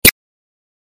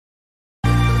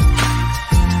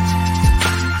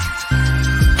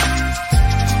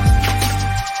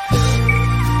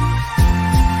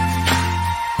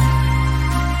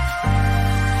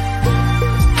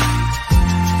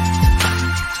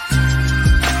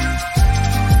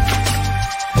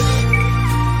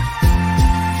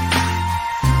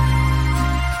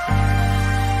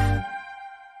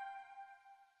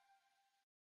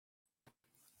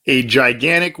A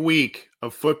gigantic week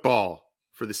of football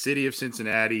for the city of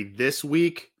Cincinnati this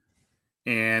week,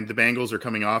 and the Bengals are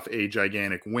coming off a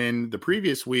gigantic win the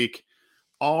previous week,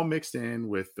 all mixed in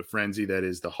with the frenzy that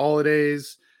is the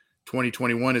holidays.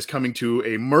 2021 is coming to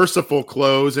a merciful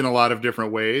close in a lot of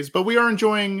different ways, but we are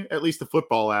enjoying at least the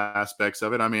football aspects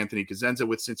of it. I'm Anthony Cosenza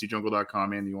with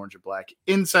CincyJungle.com and the Orange and Black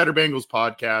Insider Bengals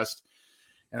podcast,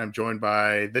 and I'm joined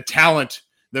by the talent,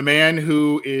 the man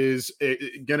who is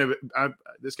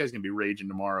this guy's gonna be raging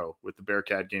tomorrow with the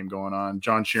Bearcat game going on.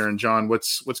 John Sheeran. John,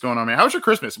 what's going on, man? How was your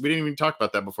Christmas? We didn't even talk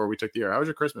about that before we took the air. How was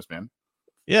your Christmas, man?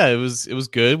 Yeah, it was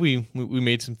good. We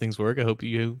made some things work. I hope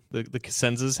the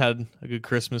Cosenzas had a good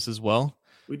Christmas as well.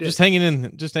 We did. Just hanging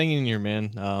in here,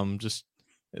 man.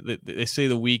 They say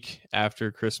the week after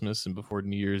Christmas and before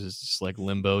New Year's is just like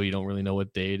limbo. You don't really know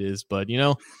what day it is, but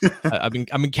I've been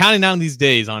counting down these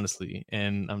days, honestly,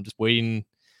 and I'm just waiting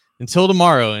until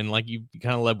tomorrow. And like you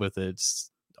kind of led with it, it's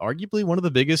arguably one of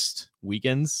the biggest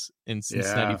weekends in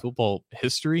Cincinnati football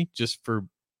history, just for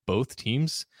both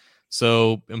teams.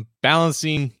 So I'm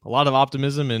balancing a lot of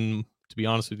optimism and, to be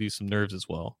honest with you, some nerves as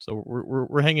well. So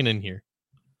we're hanging in here.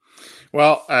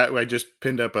 Well, I just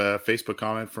pinned up a Facebook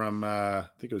comment from I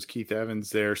think it was Keith Evans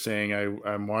there saying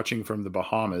I'm watching from the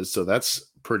Bahamas. So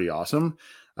that's pretty awesome.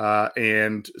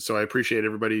 And so I appreciate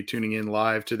everybody tuning in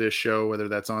live to this show, whether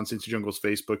that's on Cincy Jungle's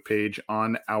Facebook page,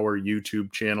 on our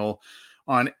YouTube channel,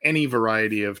 on any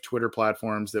variety of Twitter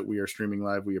platforms that we are streaming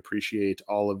live. We appreciate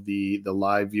all of the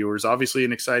live viewers. Obviously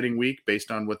an exciting week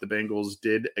based on what the Bengals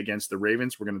did against the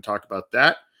Ravens. We're going to talk about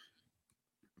that.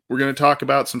 We're going to talk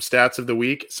about some stats of the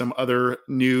week, some other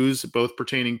news, both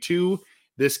pertaining to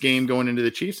this game going into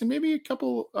the Chiefs, and maybe a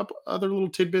couple of other little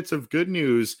tidbits of good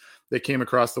news that came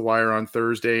across the wire on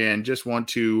Thursday. And just want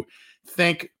to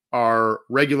thank our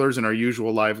regulars and our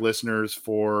usual live listeners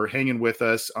for hanging with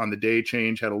us on the day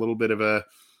change. Had a little bit of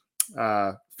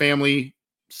a family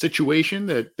situation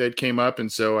that came up,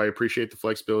 and so I appreciate the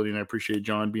flexibility, and I appreciate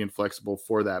John being flexible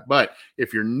for that. But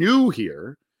if you're new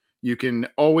here, you can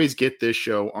always get this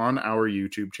show on our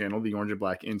YouTube channel, the Orange and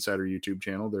Black Insider YouTube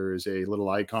channel. There is a little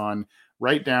icon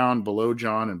right down below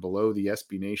John and below the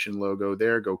SB Nation logo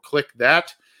there. Go click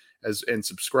that and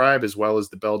subscribe, as well as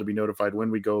the bell to be notified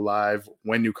when we go live,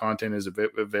 when new content is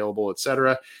available,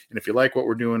 etc. And if you like what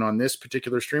we're doing on this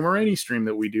particular stream or any stream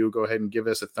that we do, go ahead and give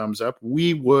us a thumbs up.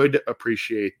 We would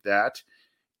appreciate that.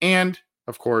 And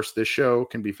of course, this show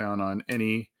can be found on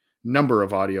any number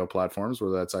of audio platforms,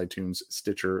 whether that's iTunes,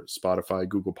 Stitcher, Spotify,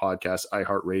 Google Podcasts,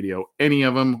 iHeartRadio, any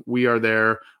of them. We are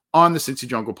there on the Cincy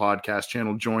Jungle podcast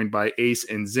channel, joined by Ace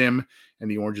and Zim and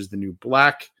the Orange is the New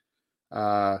Black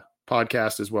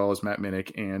podcast, as well as Matt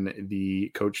Minnick and the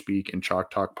Coach Speak and Chalk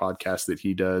Talk podcast that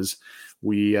he does.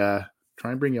 We try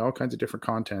and bring you all kinds of different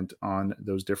content on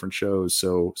those different shows.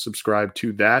 So subscribe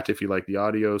to that if you like the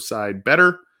audio side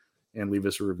better, and leave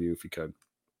us a review if you could.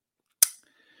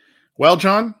 Well,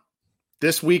 John,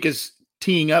 this week is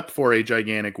teeing up for a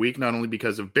gigantic week, not only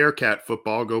because of Bearcat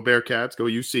football, go Bearcats, go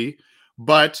UC,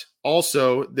 but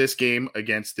also this game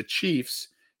against the Chiefs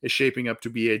is shaping up to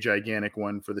be a gigantic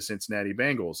one for the Cincinnati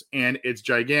Bengals. And it's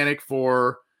gigantic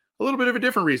for a little bit of a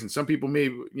different reason. Some people may,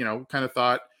 kind of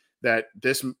thought that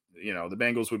this, the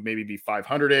Bengals would maybe be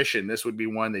 500-ish, and this would be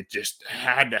one they just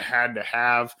had to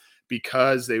have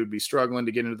because they would be struggling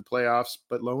to get into the playoffs.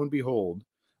 But lo and behold,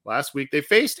 last week, they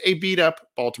faced a beat-up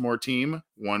Baltimore team,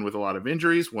 one with a lot of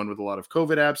injuries, one with a lot of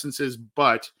COVID absences,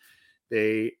 but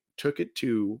they took it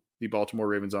to the Baltimore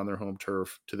Ravens on their home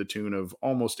turf to the tune of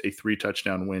almost a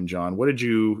 3-touchdown win. John, what did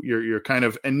your kind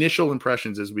of initial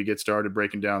impressions as we get started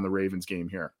breaking down the Ravens game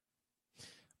here?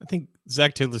 I think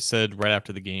Zach Taylor said right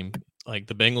after the game, like,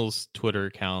 the Bengals Twitter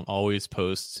account always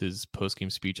posts his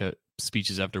post-game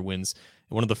speeches after wins.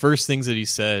 And one of the first things that he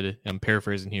said, I'm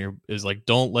paraphrasing here, is like,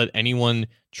 don't let anyone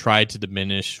try to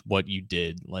diminish what you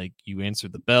did. Like, you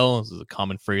answered the bell. This is a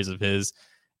common phrase of his.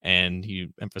 And he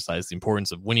emphasized the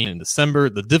importance of winning in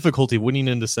December, the difficulty of winning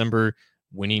in December,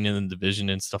 winning in the division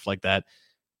and stuff like that.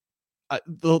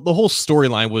 The whole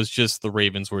storyline was just the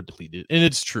Ravens were depleted. And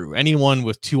it's true. Anyone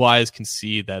with two eyes can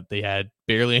see that they had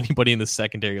barely anybody in the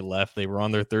secondary left. They were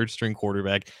on their third string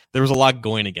quarterback. There was a lot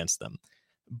going against them.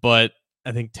 But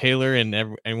I think Taylor and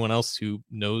everyone else who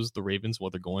knows the Ravens,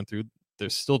 what they're going through, they're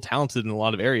still talented in a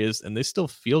lot of areas, and they still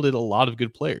fielded a lot of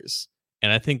good players.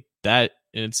 And I think that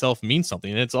in itself means something.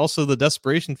 And it's also the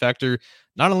desperation factor,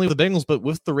 not only with the Bengals, but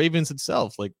with the Ravens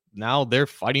itself. Like, now they're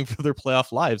fighting for their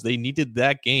playoff lives. They needed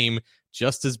that game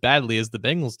just as badly as the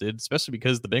Bengals did, especially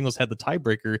because the Bengals had the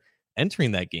tiebreaker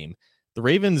entering that game. The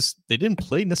Ravens, they didn't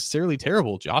play necessarily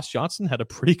terrible. Josh Johnson had a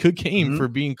pretty good game for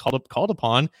being called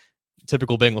upon.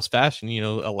 typical Bengals fashion,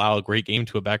 allow a great game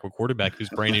to a backup quarterback who's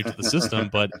brand new to the system.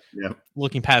 But Yeah.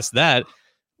 looking past that,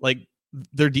 like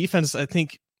their defense, I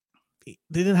think they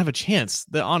didn't have a chance.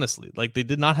 Honestly, like they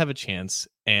did not have a chance.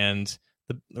 And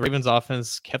the Ravens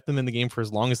offense kept them in the game for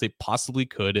as long as they possibly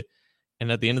could.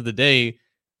 And at the end of the day,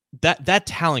 that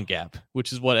talent gap,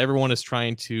 which is what everyone is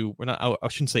trying to, I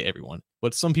shouldn't say everyone,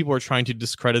 but some people are trying to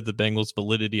discredit the Bengals'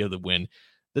 validity of the win.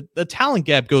 The talent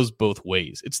gap goes both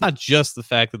ways. It's not just the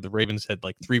fact that the Ravens had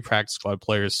like 3 practice squad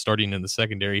players starting in the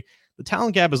secondary. The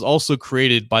talent gap is also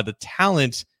created by the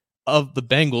talent of the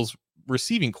Bengals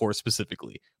receiving core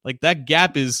specifically. Like that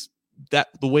gap is that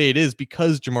the way it is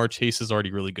because Jamar Chase is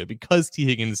already really good, because T.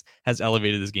 Higgins has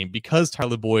elevated his game, because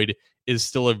Tyler Boyd is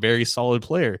still a very solid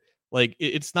player. Like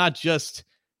it's not just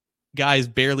guys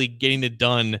barely getting it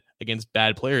done against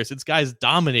bad players. It's guys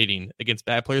dominating against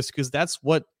bad players because that's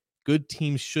what good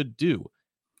teams should do.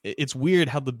 It's weird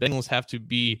how the Bengals have to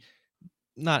be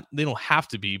they don't have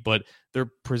to be, but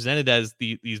they're presented as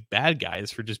these bad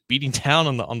guys for just beating down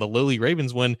on the lowly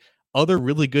Ravens when other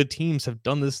really good teams have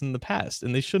done this in the past,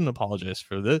 and they shouldn't apologize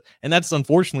for this. And that's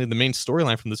unfortunately the main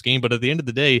storyline from this game. But at the end of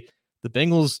the day, the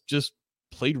Bengals just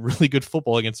played really good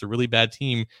football against a really bad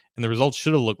team, and the results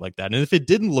should have looked like that. And if it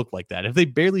didn't look like that, if they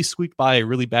barely squeaked by a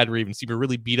really bad Ravens team, a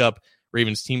really beat up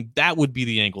Ravens team, that would be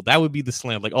the angle. That would be the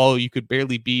slam. Like, oh, you could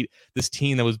barely beat this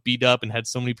team that was beat up and had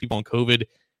so many people on COVID.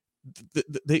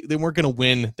 They weren't going to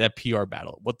win that PR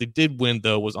battle. What they did win,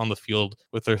 though, was on the field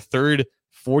with their third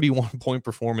 41-point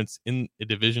performance in a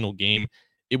divisional game.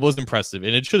 It was impressive,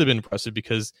 and it should have been impressive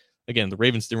because, again, the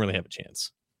Ravens didn't really have a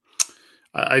chance.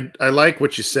 I like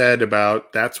what you said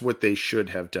about that's what they should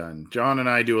have done. John and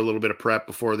I do a little bit of prep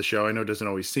before the show. I know it doesn't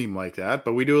always seem like that,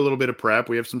 but we do a little bit of prep.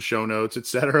 We have some show notes,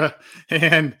 etc.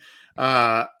 And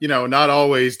not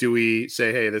always do we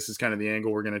say, hey, this is kind of the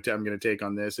angle I'm going to take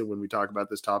on this, and when we talk about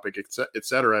this topic,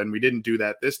 etc. And we didn't do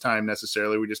that this time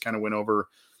necessarily. We just kind of went over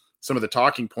some of the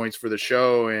talking points for the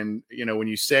show. And when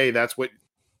you say that's what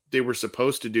they were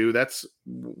supposed to do, that's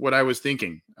what I was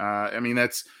thinking.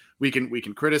 That's. We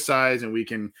can criticize and we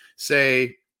can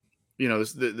say,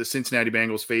 the Cincinnati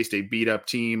Bengals faced a beat up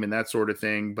team and that sort of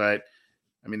thing. But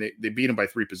they beat them by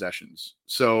 3 possessions.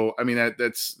 So,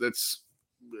 that's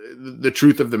the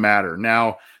truth of the matter.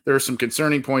 Now, there are some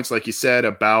concerning points, like you said,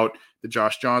 about the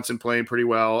Josh Johnson playing pretty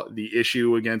well, the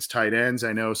issue against tight ends.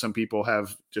 I know some people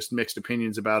have just mixed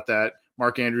opinions about that.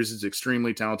 Mark Andrews is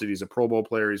extremely talented. He's a Pro Bowl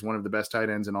player. He's one of the best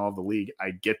tight ends in all of the league. I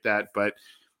get that, but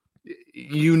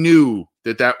you knew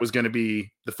that was going to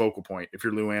be the focal point if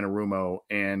you're Lou Anarumo,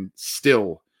 and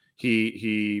still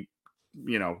he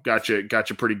got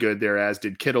you pretty good there, as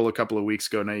did Kittle a couple of weeks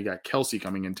ago. Now you got Kelsey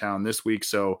coming in town this week,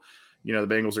 so the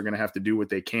Bengals are going to have to do what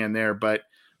they can there. But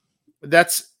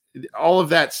that's all of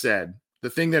that said. The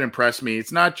thing that impressed me,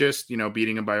 it's not just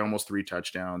beating them by almost 3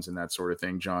 touchdowns and that sort of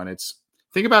thing, John. It's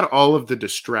think about all of the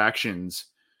distractions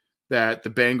that the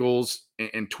Bengals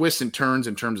and twists and turns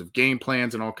in terms of game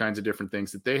plans and all kinds of different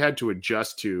things that they had to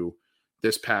adjust to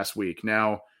this past week.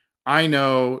 Now, I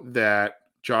know that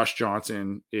Josh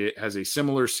Johnson has a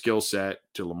similar skill set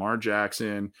to Lamar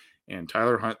Jackson and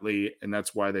Tyler Huntley, and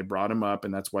that's why they brought him up,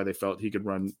 and that's why they felt he could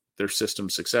run their system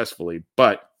successfully.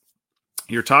 But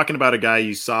you're talking about a guy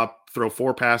you saw throw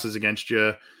 4 passes against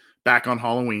you back on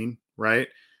Halloween, right?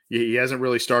 He hasn't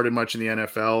really started much in the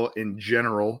NFL in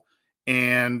general,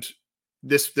 and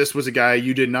this was a guy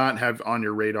you did not have on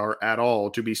your radar at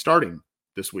all to be starting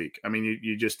this week.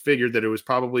 You just figured that it was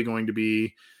probably going to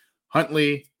be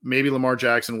Huntley. Maybe Lamar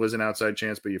Jackson was an outside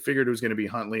chance, but you figured it was going to be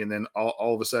Huntley. And then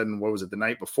all of a sudden, what was it, the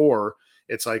night before,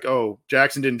 it's like, oh,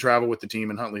 Jackson didn't travel with the team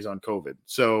and Huntley's on COVID.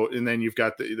 So, and then you've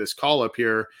got this call up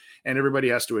here and everybody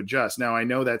has to adjust. Now, I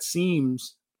know that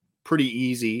seems pretty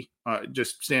easy,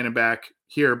 just standing back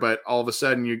here, but all of a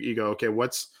sudden you go, okay,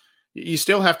 you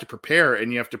still have to prepare,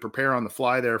 and you have to prepare on the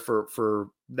fly there for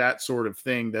that sort of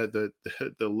thing, that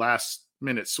the last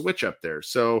minute switch up there.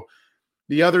 So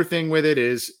the other thing with it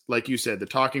is, like you said, the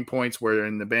talking points were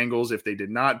in the Bengals. If they did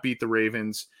not beat the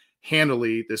Ravens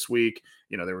handily this week,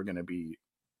 they were going to be,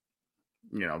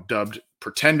 dubbed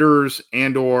pretenders,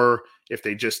 or if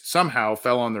they just somehow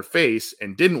fell on their face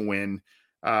and didn't win,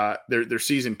 their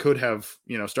season could have,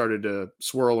 started to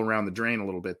swirl around the drain a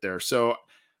little bit there. So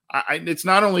it's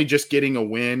not only just getting a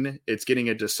win, it's getting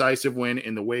a decisive win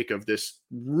in the wake of this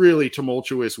really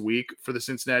tumultuous week for the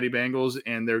Cincinnati Bengals,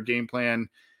 and their game plan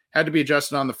had to be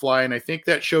adjusted on the fly. And I think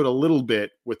that showed a little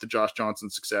bit with the Josh Johnson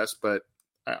success, but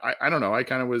I don't know. I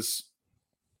kind of was,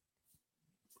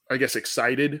 I guess,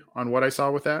 excited on what I saw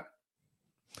with that.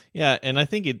 Yeah. And I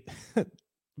think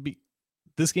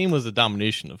this game was a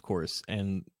domination, of course.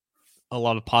 And a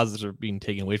lot of positives are being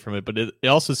taken away from it, but it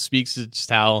also speaks to just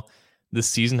how this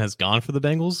season has gone for the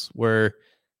Bengals, where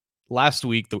last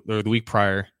week or the week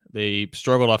prior, they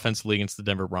struggled offensively against the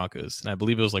Denver Broncos. And I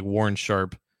believe it was like Warren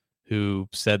Sharp who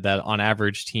said that on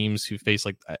average, teams who face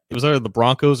like it was either the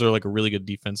Broncos or like a really good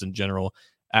defense in general,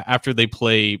 after they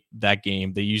play that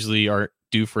game, they usually are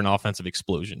due for an offensive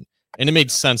explosion. And it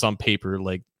made sense on paper.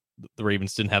 Like the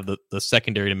Ravens didn't have the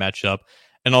secondary to match up.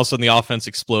 And all of a sudden the offense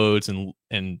explodes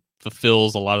and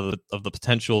fulfills a lot of the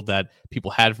potential that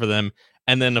people had for them.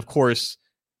 And then, of course,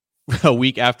 a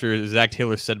week after Zach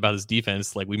Taylor said about his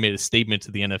defense, like we made a statement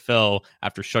to the NFL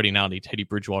after shutting out a Teddy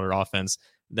Bridgewater offense,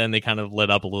 then they kind of let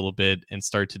up a little bit and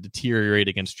started to deteriorate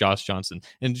against Josh Johnson.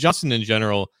 And Johnson in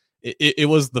general, it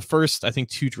was the first, I think,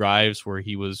 2 drives where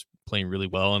he was playing really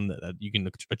well, and you can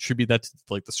attribute that to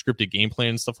like the scripted game plan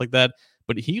and stuff like that.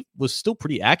 But he was still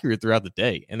pretty accurate throughout the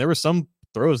day, and there were some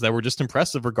throws that were just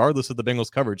impressive regardless of the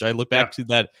Bengals coverage. I look back to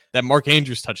that Mark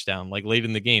Andrews touchdown like late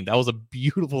in the game. That was a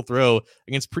beautiful throw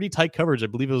against pretty tight coverage. I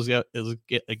believe it was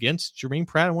against Jermaine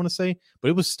Pratt, I want to say, but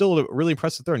it was still a really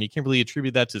impressive throw, and you can't really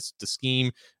attribute that to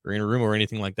scheme or in a room or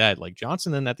anything like that. Like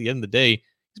Johnson, then at the end of the day,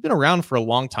 he's been around for a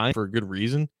long time for a good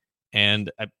reason.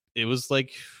 And it was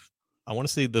like, I want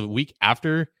to say the week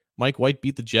after Mike White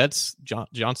beat the Jets,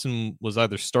 Johnson was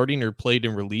either starting or played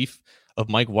in relief of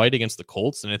Mike White against the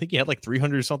Colts. And I think he had like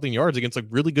 300 something yards against a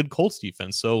really good Colts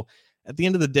defense. So at the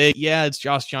end of the day, yeah, it's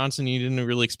Josh Johnson. You didn't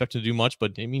really expect him to do much,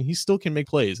 but I mean, he still can make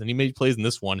plays, and he made plays in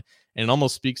this one. And it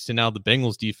almost speaks to now the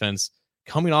Bengals defense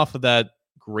coming off of that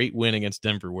great win against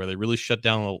Denver, where they really shut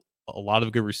down a lot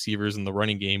of good receivers in the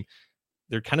running game.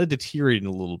 They're kind of deteriorating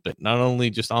a little bit, not only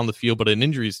just on the field, but in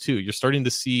injuries too. You're starting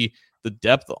to see the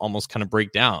depth almost kind of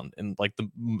break down. And like the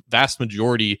vast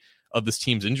majority of this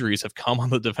team's injuries have come on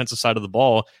the defensive side of the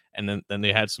ball. And then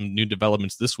they had some new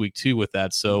developments this week too with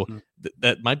that. So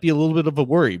that might be a little bit of a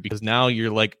worry, because now you're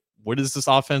like, what is this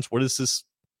offense? What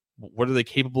are they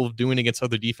capable of doing against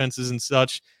other defenses and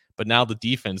such? But now the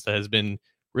defense that has been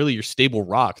really your stable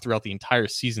rock throughout the entire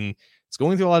season, it's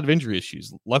going through a lot of injury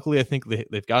issues. Luckily, I think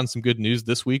they've gotten some good news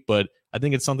this week, but I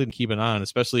think it's something to keep an eye on,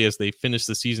 especially as they finish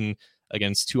the season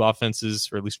against 2 offenses,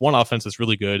 or at least one offense that's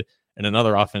really good and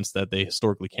another offense that they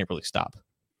historically can't really stop.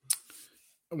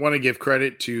 I want to give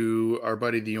credit to our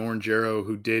buddy, the Orange Arrow,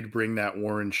 who did bring that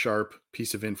Warren Sharp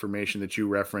piece of information that you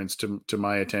referenced to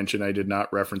my attention. I did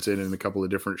not reference it in a couple of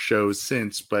different shows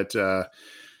since, but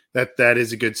that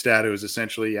is a good stat. It was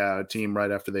essentially a team right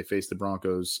after they faced the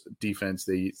Broncos defense.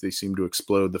 They seemed to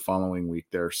explode the following week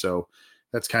there. So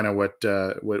that's kind of what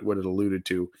it alluded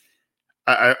to.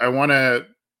 I want to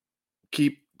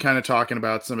keep kind of talking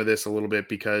about some of this a little bit,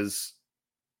 because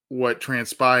what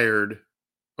transpired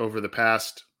over the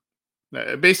past,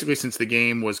 basically since the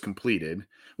game was completed.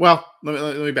 Well,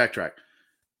 let me backtrack.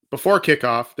 Before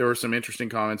kickoff, there were some interesting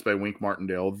comments by Wink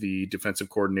Martindale, the defensive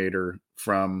coordinator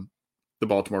from the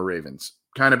Baltimore Ravens.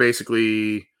 Kind of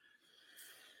basically,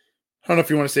 I don't know if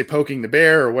you want to say poking the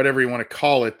bear or whatever you want to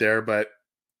call it there, but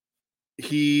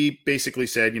he basically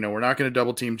said, we're not going to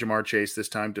double team Jamar Chase this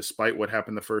time, despite what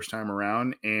happened the first time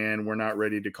around. And we're not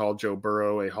ready to call Joe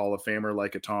Burrow a Hall of Famer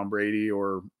like a Tom Brady,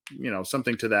 or,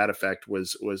 something to that effect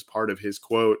was part of his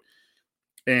quote.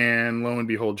 And lo and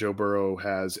behold, Joe Burrow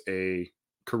has a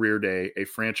career day, a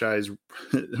franchise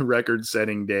record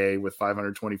setting day with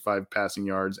 525 passing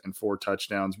yards and 4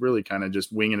 touchdowns, really kind of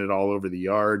just winging it all over the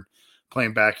yard,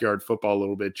 playing backyard football a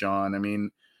little bit, John. I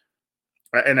mean,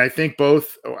 and I think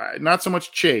both, not so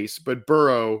much Chase, but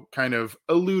Burrow kind of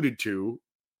alluded to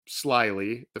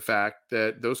slyly the fact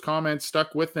that those comments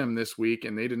stuck with them this week,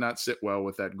 and they did not sit well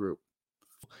with that group.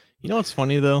 You know what's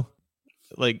funny though?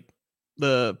 Like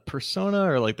the persona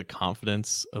or like the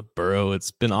confidence of Burrow,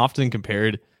 it's been often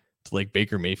compared to like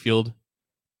Baker Mayfield.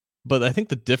 But I think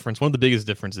the difference, one of the biggest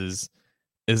differences,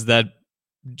 is that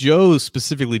Joe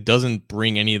specifically doesn't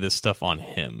bring any of this stuff on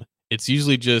him. It's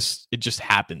usually it just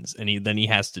happens, and then he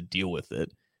has to deal with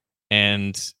it.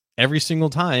 And every single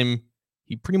time,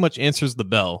 he pretty much answers the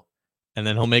bell, and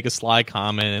then he'll make a sly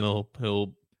comment, and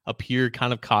he'll appear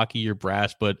kind of cocky or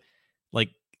brash, but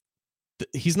like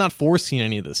he's not forcing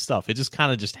any of this stuff. It just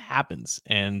kind of just happens,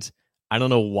 and I don't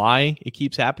know why it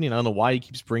keeps happening. I don't know why he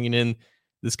keeps bringing in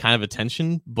this kind of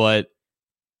attention, but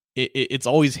it's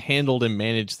always handled and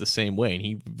managed the same way, and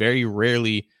he very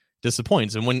rarely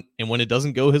disappoints. And when it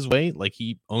doesn't go his way, like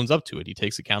he owns up to it. He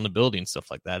takes accountability and stuff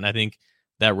like that. And I think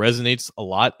that resonates a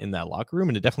lot in that locker room,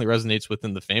 and it definitely resonates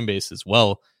within the fan base as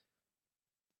well.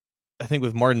 I think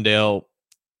with Martindale,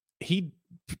 he,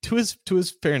 to his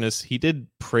fairness, he did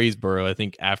praise Burrow. I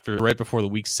think right before the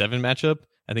Week 7 matchup,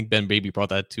 I think Ben Baby brought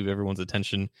that to everyone's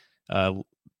attention on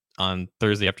on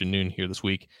Thursday afternoon here this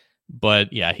week.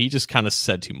 But yeah, he just kind of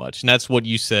said too much. And that's what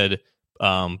you said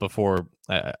before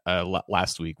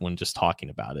last week when just talking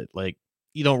about it. Like,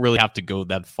 you don't really have to go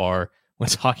that far when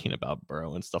talking about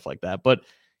Burrow and stuff like that. But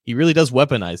he really does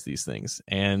weaponize these things.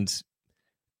 And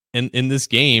in this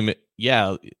game,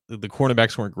 yeah, the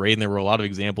cornerbacks weren't great. And there were a lot of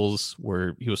examples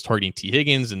where he was targeting T.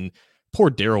 Higgins and poor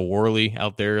Daryl Worley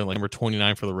out there, like number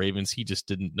 29 for the Ravens. He just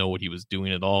didn't know what he was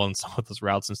doing at all and some of those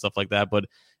routes and stuff like that. But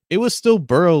it was still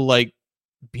Burrow, like,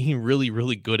 being really,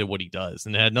 really good at what he does.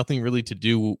 And it had nothing really to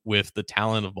do with the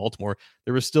talent of Baltimore.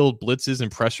 There were still blitzes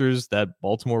and pressures that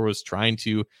Baltimore was trying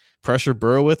to pressure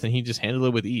Burrow with, and he just handled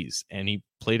it with ease. And he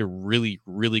played a really,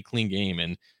 really clean game.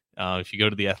 And if you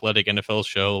go to the Athletic NFL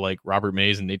show, like Robert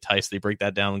Mays and Nate Tice, they break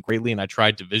that down greatly. And I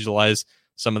tried to visualize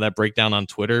some of that breakdown on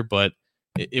Twitter, but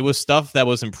it was stuff that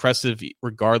was impressive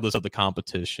regardless of the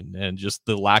competition, and just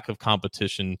the lack of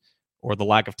competition or the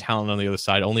lack of talent on the other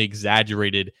side only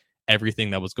exaggerated everything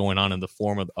that was going on in the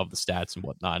form of the stats and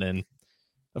whatnot. And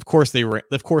of course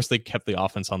they kept the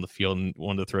offense on the field and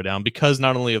wanted to throw down because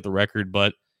not only of the record,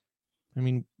 but I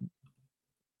mean,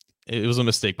 it was a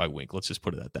mistake by Wink. Let's just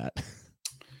put it at that.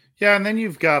 Yeah, and then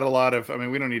you've got a lot of, I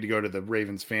mean, we don't need to go to the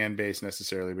Ravens fan base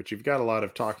necessarily, but you've got a lot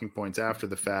of talking points after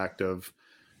the fact of,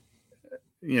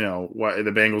 why the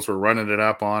Bengals were running it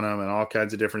up on them and all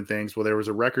kinds of different things. Well, there was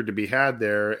a record to be had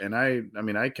there. And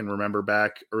I can remember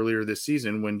back earlier this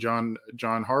season when John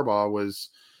Harbaugh was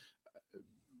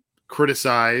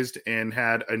criticized and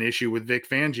had an issue with Vic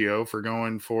Fangio for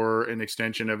going for an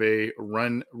extension of a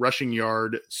rushing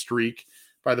yard streak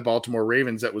by the Baltimore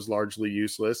Ravens that was largely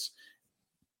useless.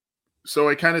 So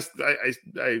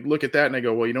I look at that and I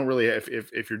go, well, you don't really,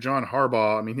 if you're John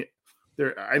Harbaugh, I mean,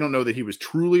 I don't know that he was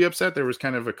truly upset. There was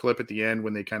kind of a clip at the end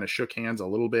when they kind of shook hands a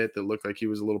little bit that looked like he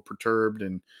was a little perturbed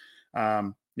and,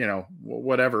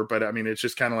 whatever. But I mean, it's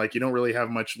just kind of like, you don't really have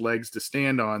much legs to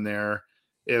stand on there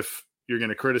if you're going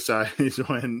to criticize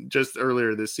when just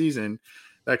earlier this season,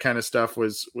 that kind of stuff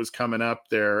was coming up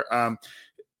there.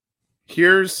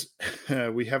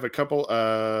 We have a couple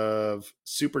of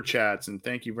super chats, and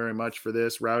thank you very much for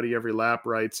this. Rowdy Every Lap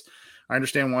writes, I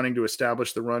understand wanting to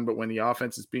establish the run, but when the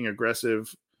offense is being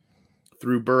aggressive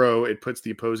through Burrow, it puts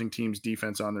the opposing team's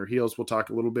defense on their heels. We'll talk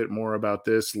a little bit more about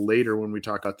this later when we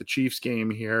talk about the Chiefs game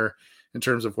here in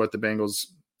terms of what the Bengals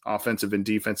offensive and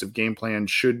defensive game plan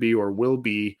should be or will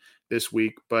be this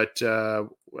week. But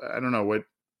I don't know what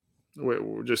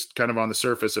just kind of on the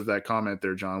surface of that comment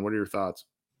there, John, what are your thoughts?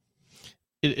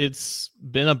 It's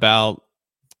been about,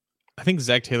 I think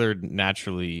Zach Taylor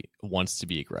naturally wants to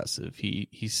be aggressive.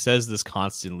 He says this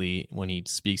constantly when he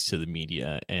speaks to the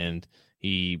media, and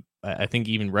I think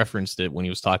even referenced it when he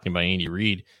was talking about Andy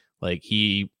Reid. Like,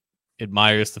 he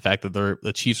admires the fact that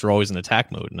the Chiefs are always in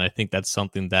attack mode, and I think that's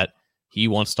something that he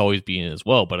wants to always be in as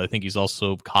well. But I think he's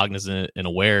also cognizant and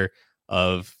aware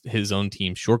of his own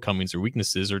team's shortcomings or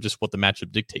weaknesses, or just what the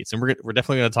matchup dictates. And we're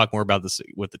definitely going to talk more about this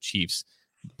with the Chiefs.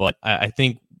 But I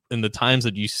think in the times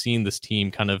that you've seen this team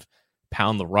kind of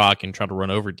pound the rock and try to run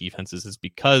over defenses is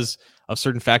because of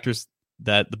certain factors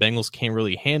that the Bengals can't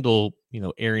really handle,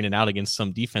 airing it out against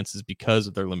some defenses because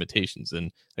of their limitations.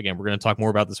 And again, we're going to talk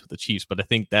more about this with the Chiefs, but I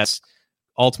think that's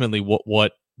ultimately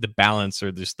what the balance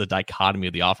or just the dichotomy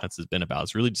of the offense has been about.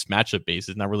 It's really just matchup based.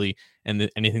 It's not really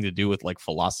anything to do with like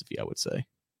philosophy, I would say.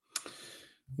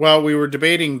 Well, we were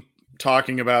debating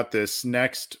talking about this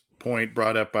next point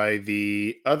brought up by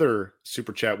the other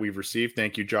super chat we've received.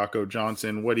 Thank you, Jocko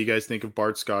Johnson. What do you guys think of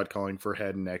Bart Scott calling for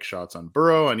head and neck shots on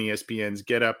Burrow on ESPN's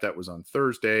Get Up? That was on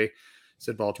Thursday.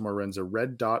 Said Baltimore runs a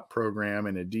red dot program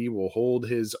and a D will hold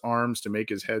his arms to make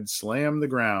his head slam the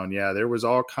ground. Yeah, there was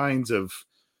all kinds of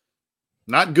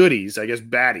not goodies, I guess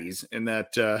baddies in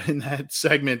that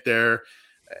segment there.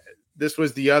 This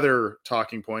was the other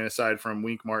talking point aside from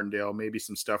Wink Martindale, maybe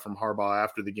some stuff from Harbaugh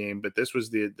after the game, but this was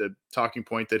the talking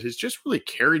point that has just really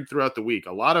carried throughout the week.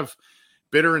 A lot of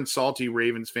bitter and salty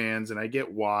Ravens fans, and I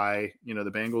get why. The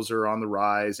Bengals are on the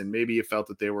rise, and maybe you felt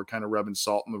that they were kind of rubbing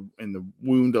salt in the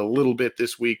wound a little bit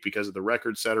this week because of the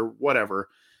record set or whatever,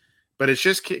 but it's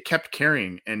just kept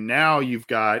carrying. And now you've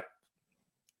got,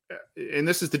 and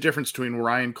this is the difference between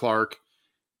Ryan Clark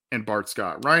and Bart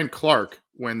Scott. Ryan Clark,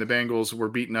 when the Bengals were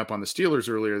beaten up on the Steelers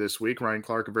earlier this week, Ryan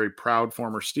Clark, a very proud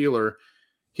former Steeler,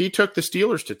 he took the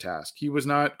Steelers to task. He was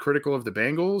not critical of the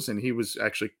Bengals, and he was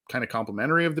actually kind of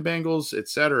complimentary of the Bengals,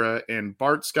 etc. And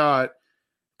Bart Scott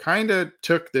kind of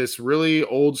took this really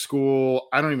old school,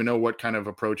 I don't even know what kind of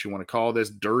approach you want to call this,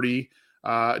 dirty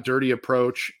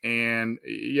approach. And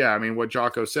yeah, I mean, what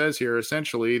Jocko says here,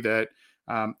 essentially that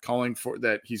calling for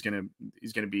that he's going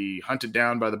to be hunted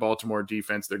down by the Baltimore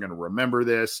defense. They're going to remember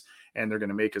this, and they're going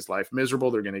to make his life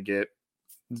miserable. They're going to get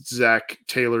Zach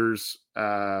Taylor's,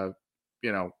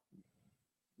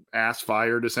 ass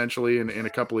fired essentially in a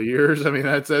couple of years. I mean,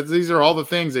 that's these are all the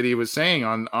things that he was saying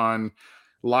on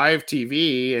live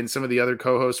TV, and some of the other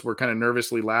co-hosts were kind of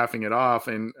nervously laughing it off.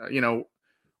 And,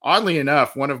 oddly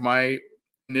enough, one of my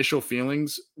initial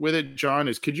feelings with it, John,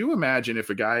 is could you imagine if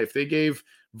they gave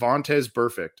Vontaze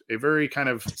Burfict a very kind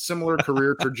of similar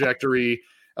career trajectory,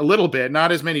 a little bit,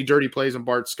 not as many dirty plays in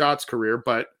Bart Scott's career,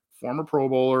 but former Pro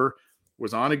Bowler,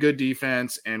 was on a good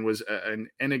defense, and was an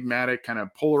enigmatic kind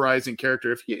of polarizing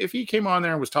character. If he came on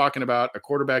there and was talking about a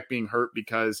quarterback being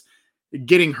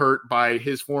getting hurt by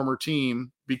his former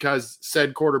team because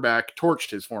said quarterback torched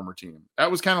his former team,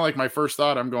 that was kind of like my first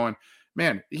thought. I'm going,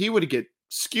 man, he would get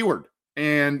skewered.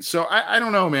 And so I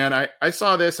don't know, man. I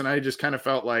saw this and I just kind of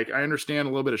felt like I understand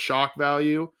a little bit of shock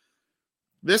value.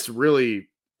 This really,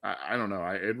 I don't know.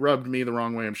 It rubbed me the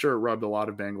wrong way. I'm sure it rubbed a lot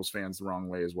of Bengals fans the wrong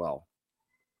way as well.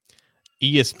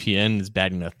 ESPN is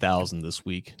batting 1,000 this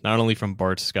week, not only from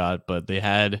Bart Scott, but they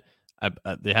had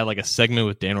like a segment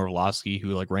with Dan Orlovsky, who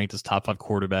like ranked as top 5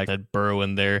 quarterback, had Burrow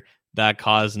in there. That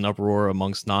caused an uproar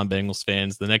amongst non-Bengals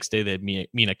fans. The next day, they had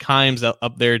Mina Kimes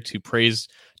up there to praise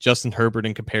Justin Herbert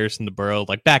in comparison to Burrow,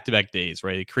 like back-to-back days,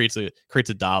 right? It creates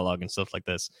a dialogue and stuff like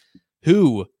this.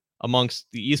 Who amongst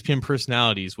the ESPN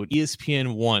personalities would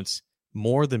ESPN want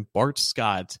more than Bart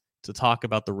Scott to talk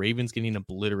about the Ravens getting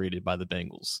obliterated by the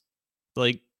Bengals?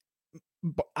 Like,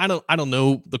 I don't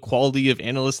know the quality of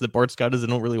analysts that Bart Scott is. I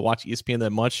don't really watch ESPN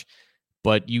that much,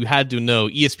 but you had to know,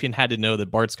 ESPN had to know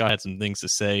that Bart Scott had some things to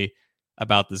say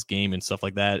about this game and stuff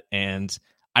like that. And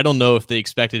I don't know if they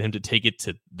expected him to take it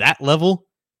to that level,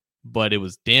 but it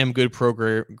was damn good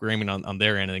programming on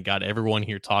their end, and it got everyone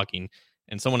here talking.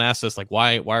 And someone asked us, like,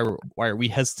 why are we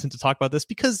hesitant to talk about this?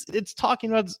 Because it's talking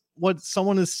about what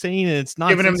someone is saying, and it's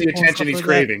not giving him the attention he's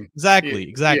craving.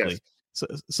 Exactly. Yes.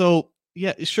 So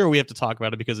yeah, sure, we have to talk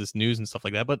about it because it's news and stuff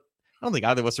like that, but I don't think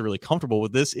either of us are really comfortable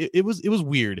with this. It was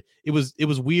weird. It was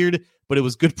weird, but it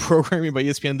was good programming by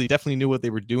ESPN. They definitely knew what they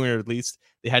were doing, or at least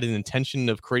they had an intention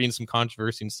of creating some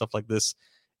controversy and stuff like this.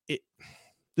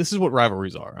 This is what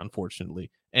rivalries are, unfortunately.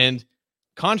 And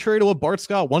contrary to what Bart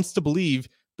Scott wants to believe,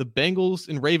 the Bengals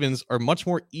and Ravens are much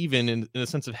more even in a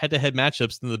sense of head-to-head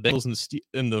matchups than the Bengals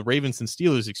and the Ravens and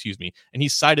Steelers, excuse me. And he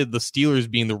cited the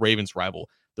Steelers being the Ravens' rival.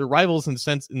 They're rivals in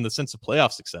the sense of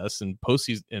playoff success and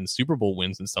postseason and Super Bowl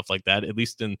wins and stuff like that, at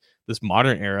least in this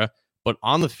modern era. But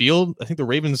on the field, I think the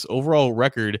Ravens' overall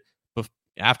record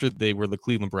after they were the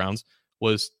Cleveland Browns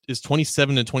is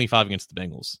 27-25 against the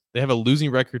Bengals. They have a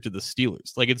losing record to the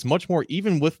Steelers. Like, it's much more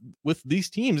even with these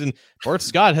teams. And Bart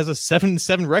Scott has a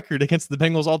 7-7 record against the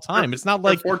Bengals all time. It's not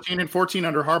like 14-14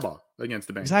 under Harbaugh against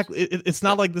the Bengals. Exactly. It's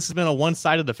not like this has been a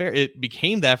one-sided affair. It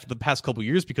became that for the past couple of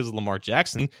years because of Lamar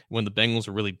Jackson, when the Bengals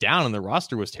were really down and their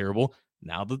roster was terrible.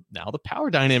 Now the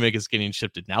power dynamic is getting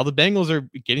shifted. Now the Bengals are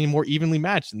getting more evenly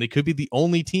matched, and they could be the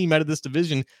only team out of this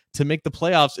division to make the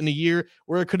playoffs in a year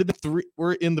where it could have been 3.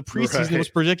 Where in the preseason it was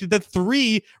projected that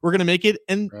 3 were going to make it,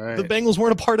 and the Bengals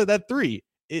weren't a part of that 3.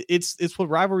 It's what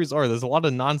rivalries are. There's a lot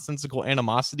of nonsensical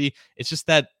animosity. It's just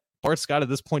that Bart Scott at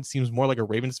this point seems more like a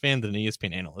Ravens fan than an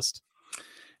ESPN analyst.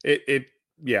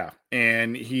 Yeah.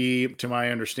 And he, to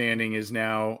my understanding, is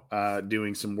now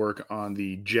doing some work on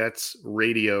the Jets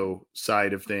radio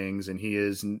side of things. And he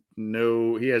has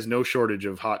no shortage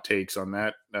of hot takes on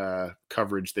that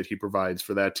coverage that he provides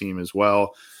for that team as well.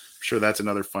 I'm sure that's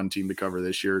another fun team to cover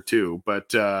this year too.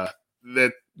 But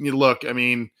look, I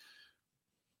mean,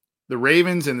 the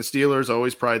Ravens and the Steelers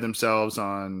always pride themselves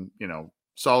on,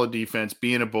 solid defense,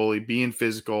 being a bully, being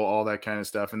physical, all that kind of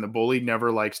stuff. And the bully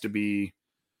never likes to be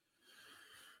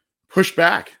pushed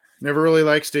back, never really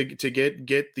likes to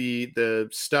get the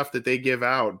stuff that they give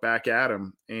out back at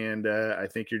him. And I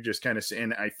think you're just kind of,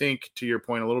 and I think to your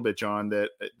point a little bit, John,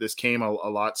 that this came a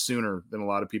lot sooner than a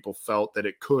lot of people felt that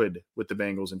it could with the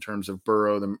Bengals in terms of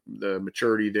Burrow, the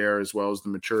maturity there, as well as the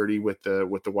maturity with the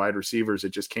wide receivers.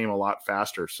 It just came a lot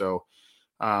faster. So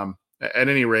at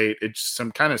any rate, it's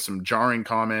some jarring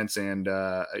comments and,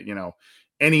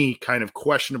 any kind of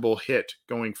questionable hit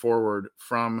going forward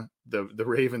from the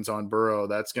Ravens on Burrow,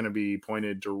 that's going to be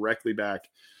pointed directly back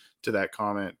to that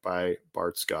comment by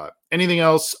Bart Scott. Anything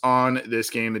else on this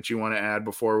game that you want to add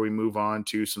before we move on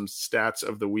to some stats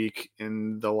of the week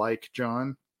and the like,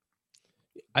 John?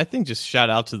 I think just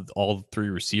shout out to all 3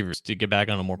 receivers to get back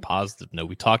on a more positive note.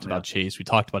 We talked about Chase. We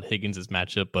talked about Higgins'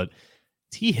 matchup, but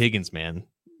T. Higgins, man,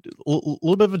 a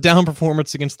little bit of a down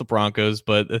performance against the Broncos,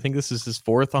 but I think this is his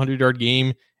 4th 100-yard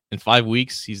game in 5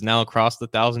 weeks. He's now across the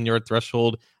 1,000-yard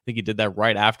threshold. I think he did that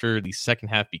right after the second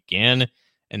half began.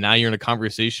 And now you're in a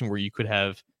conversation where you could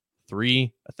have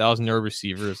 3 1,000-yard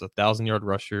receivers, a 1,000-yard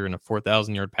rusher, and a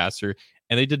 4,000-yard passer.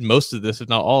 And they did most of this, if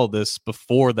not all of this,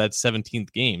 before that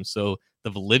 17th game. So the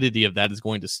validity of that is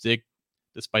going to stick,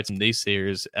 despite some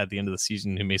naysayers at the end of the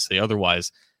season who may say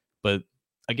otherwise. But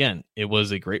again, it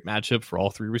was a great matchup for all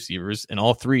 3 receivers, and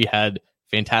all 3 had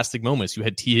fantastic moments. You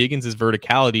had T. Higgins'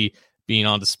 verticality being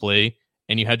on display,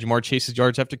 and you had Jamar Chase's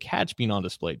yards after catch being on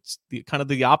display. It's kind of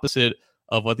the opposite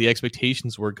of what the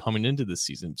expectations were coming into this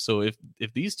season. So if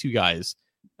these 2 guys,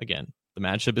 again, the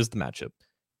matchup is the matchup,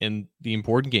 in the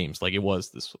important games like it was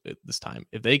this time,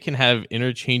 if they can have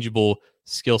interchangeable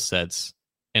skill sets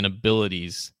and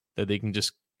abilities that they can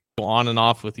just go on and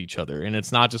off with each other, and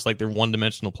it's not just like they're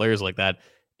one-dimensional players like that,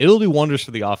 it'll do wonders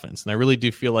for the offense. And I really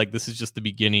do feel like this is just the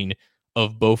beginning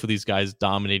of both of these guys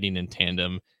dominating in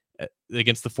tandem.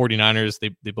 Against the 49ers,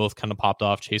 they both kind of popped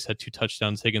off. Chase had 2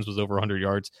 touchdowns. Higgins was over 100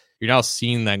 yards. You're now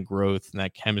seeing that growth and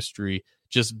that chemistry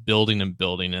just building and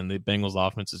building, and the Bengals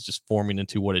offense is just forming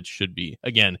into what it should be.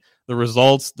 Again, the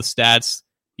results, the stats,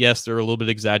 yes, they're a little bit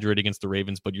exaggerated against the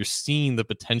Ravens, but you're seeing the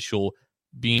potential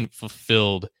being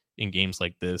fulfilled in games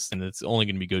like this, and it's only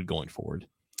going to be good going forward.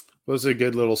 Well, it's a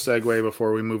good little segue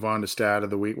before we move on to stat of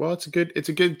the week. Well, it's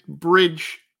a good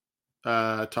bridge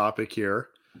topic here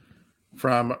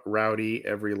from Rowdy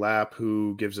Every Lap,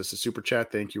 who gives us a super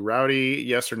chat. Thank you, Rowdy.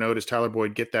 Yes or no, does Tyler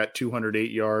Boyd get that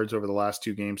 208 yards over the last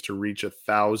 2 games to reach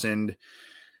 1,000?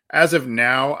 As of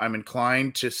now, I'm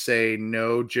inclined to say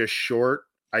no, just short.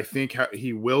 I think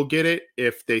he will get it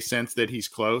if they sense that he's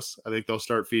close. I think they'll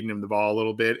start feeding him the ball a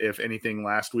little bit. If anything,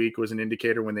 last week was an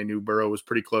indicator when they knew Burrow was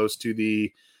pretty close to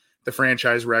the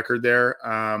franchise record there.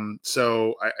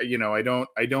 So I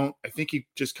think he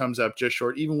just comes up just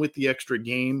short, even with the extra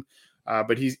game.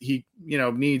 But he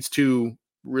needs 2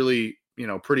 really,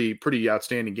 pretty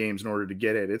outstanding games in order to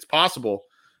get it. It's possible,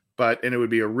 and it would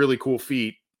be a really cool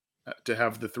feat to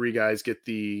have the 3 guys get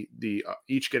the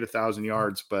each get 1,000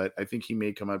 yards. But I think he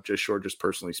may come up just short, just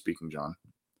personally speaking, John.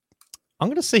 I'm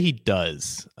going to say he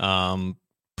does,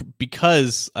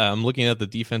 because I'm looking at the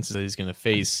defenses that he's going to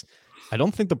face. I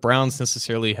don't think the Browns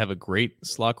necessarily have a great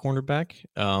slot cornerback.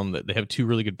 They have 2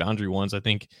 really good boundary ones. I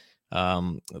think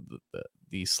the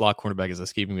slot cornerback is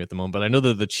escaping me at the moment, but I know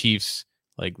that the Chiefs,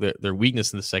 like their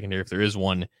weakness in the secondary, if there is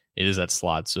one, it is that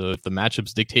slot. So if the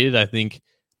matchup's dictated, I think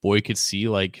Boyd could see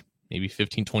like maybe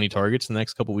 15, 20 targets in the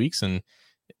next couple of weeks. And,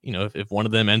 if one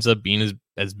of them ends up being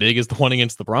as big as the one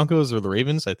against the Broncos or the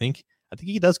Ravens, I think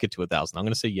he does get to 1,000. I'm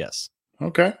going to say yes.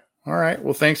 Okay. All right.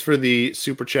 Well, thanks for the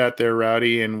super chat there,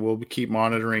 Rowdy, and we'll keep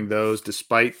monitoring those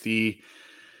despite the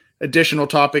additional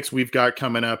topics we've got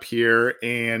coming up here.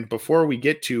 And before we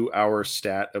get to our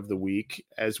stat of the week,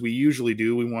 as we usually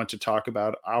do, we want to talk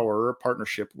about our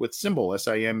partnership with Simbull.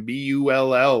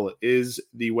 SIMBULL is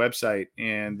the website,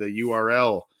 and the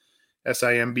URL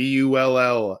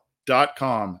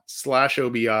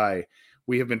simbull.com/OBI.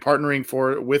 We have been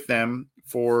partnering with them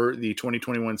for the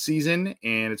 2021 season,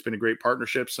 and it's been a great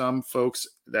partnership. Some folks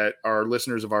that are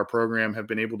listeners of our program have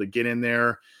been able to get in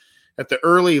there at the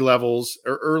early levels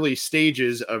or early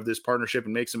stages of this partnership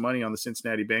and make some money on the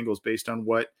Cincinnati Bengals based on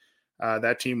what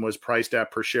that team was priced at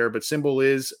per share. But Simbull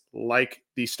is like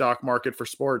the stock market for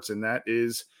sports, and that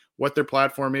is what their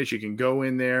platform is. You can go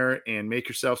in there and make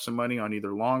yourself some money on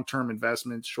either long-term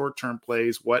investments, short-term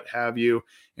plays, what have you.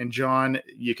 And John,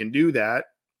 you can do that,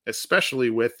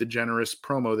 especially with the generous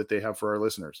promo that they have for our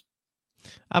listeners.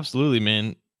 Absolutely,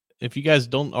 man. If you guys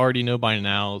don't already know by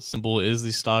now, Simbull is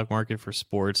the stock market for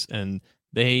sports, and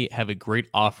they have a great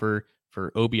offer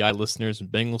for OBI listeners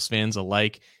and Bengals fans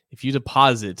alike. If you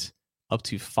deposit up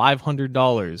to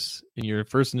 $500 in your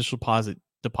first initial deposit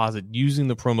using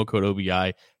the promo code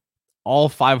OBI, all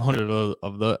 500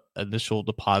 of the initial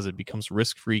deposit becomes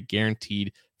risk-free,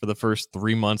 guaranteed for the first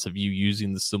 3 months of you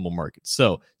using the Simbull market.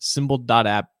 So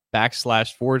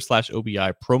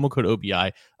simbull.app//OBI, promo code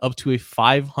OBI, up to a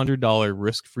 $500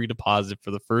 risk-free deposit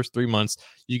for the first 3 months.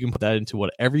 You can put that into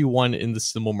whatever you want in the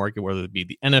Simbull market, whether it be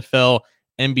the NFL,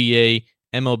 NBA,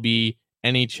 MLB,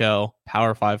 NHL,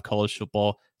 Power 5, college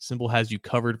football. Simbull has you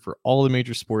covered for all the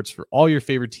major sports, for all your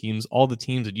favorite teams, all the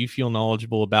teams that you feel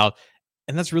knowledgeable about.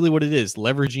 And that's really what it is,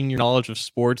 leveraging your knowledge of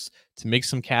sports to make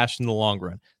some cash in the long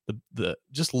run. The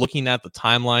just looking at the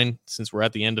timeline, since we're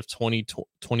at the end of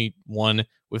 2021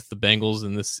 with the Bengals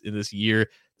in this year,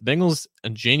 the Bengals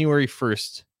on January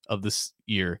 1st of this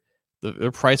year,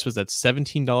 their price was at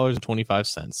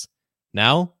 $17.25.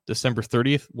 Now, December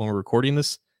 30th, when we're recording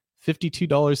this,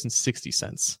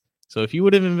 $52.60. So if you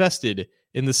would have invested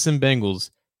in the Sim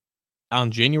Bengals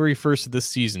on January 1st of this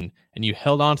season and you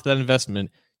held on to that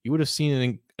investment, you would have seen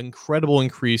an incredible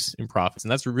increase in profits.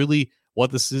 And that's really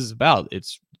what this is about.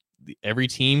 It's every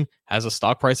team has a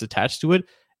stock price attached to it.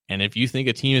 And if you think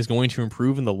a team is going to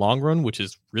improve in the long run, which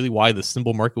is really why the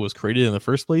symbol market was created in the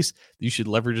first place, you should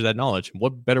leverage that knowledge. And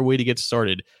what better way to get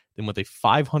started than with a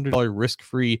 $500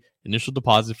 risk-free initial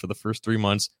deposit for the first 3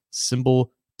 months,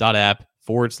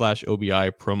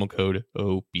 symbol.app/OBI, promo code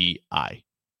OBI.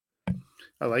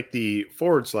 I like the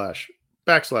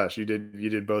 // You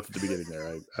did both at the beginning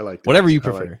there. I like that. Whatever you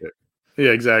prefer. Yeah,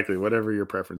 exactly. Whatever your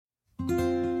preference.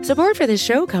 Support for this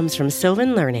show comes from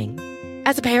Sylvan Learning.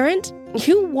 As a parent,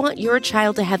 you want your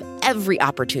child to have every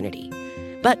opportunity,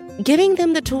 but giving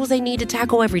them the tools they need to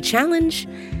tackle every challenge,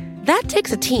 that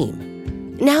takes a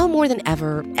team. Now more than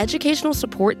ever, educational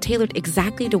support tailored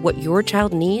exactly to what your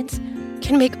child needs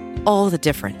can make all the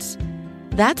difference.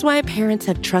 That's why parents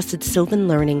have trusted Sylvan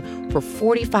Learning for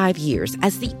 45 years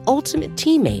as the ultimate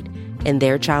teammate in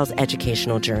their child's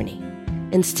educational journey,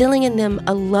 instilling in them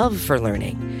a love for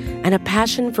learning and a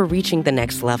passion for reaching the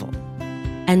next level.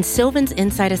 And Sylvan's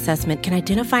Insight Assessment can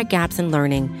identify gaps in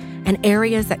learning and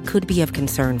areas that could be of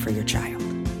concern for your child.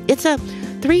 It's a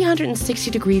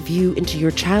 360-degree view into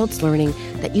your child's learning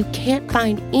that you can't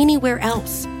find anywhere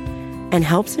else, and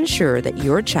helps ensure that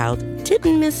your child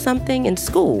didn't miss something in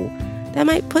school that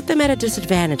might put them at a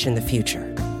disadvantage in the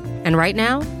future. And right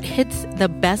now, it's the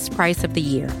best price of the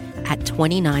year at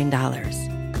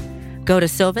 $29. Go to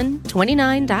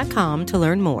sylvan29.com to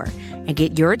learn more and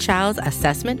get your child's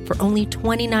assessment for only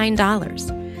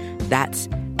 $29. That's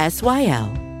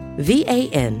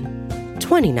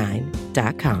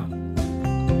SYLVAN29.com.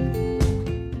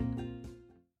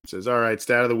 Says, all right,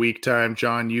 stat of the week time.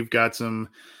 John, you've got some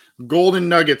golden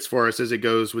nuggets for us as it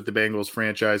goes with the Bengals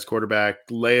franchise quarterback.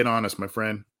 Lay it on us, my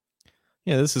friend.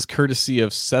 Yeah, this is courtesy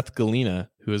of Seth Galina,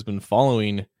 who has been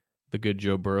following the good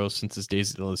Joe Burrow since his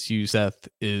days at LSU. Seth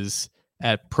is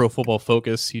at Pro Football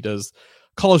Focus. He does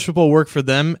college football work for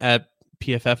them at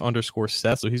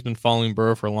PFF_Seth. So he's been following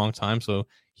Burrow for a long time. So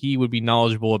he would be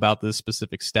knowledgeable about this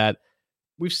specific stat.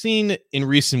 We've seen in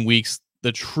recent weeks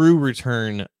the true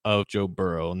return of Joe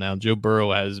Burrow. Now, Joe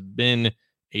Burrow has been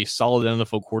a solid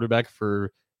NFL quarterback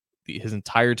for his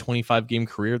entire 25-game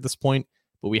career at this point,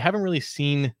 but we haven't really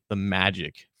seen the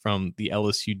magic from the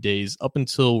LSU days up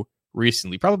until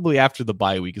recently. Probably after the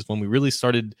bye week is when we really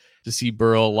started to see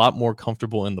Burrow a lot more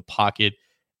comfortable in the pocket,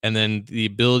 and then the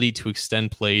ability to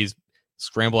extend plays,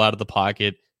 scramble out of the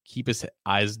pocket, keep his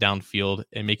eyes downfield,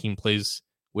 and making plays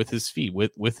with his feet,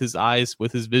 with his eyes,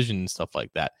 with his vision and stuff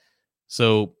like that.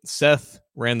 So Seth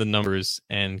ran the numbers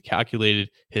and calculated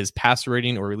his passer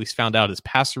rating, or at least found out his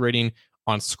passer rating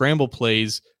on scramble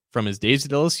plays from his days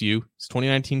at LSU, his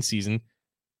 2019 season,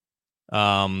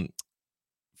 from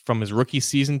his rookie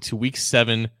season to week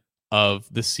 7 of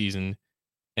this season,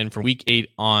 and from week 8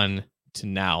 on to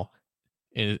now.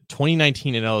 In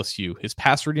 2019 at LSU, his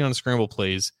pass rating on scramble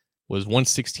plays was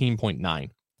 116.9.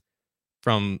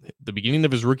 From the beginning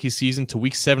of his rookie season to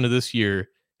week 7 of this year,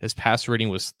 his pass rating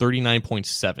was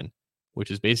 39.7,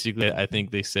 which is basically, I think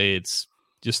they say it's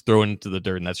just thrown into the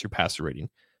dirt, and that's your passer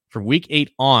rating. From week 8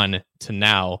 on to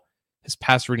now, his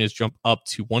pass rating has jumped up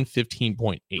to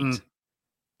 115.8.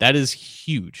 That is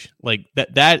huge. Like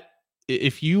that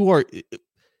if you are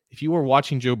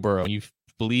watching Joe Burrow and you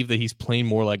believe that he's playing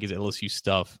more like his LSU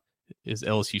self,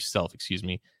 excuse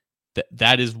me,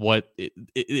 that is what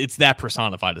it's that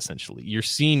personified essentially. You're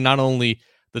seeing not only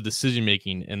the decision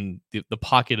making and the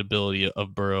pocket ability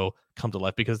of Burrow come to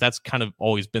life, because that's kind of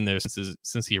always been there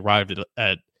since he arrived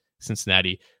at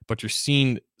Cincinnati. But you're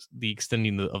seeing the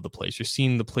extending of the plays. You're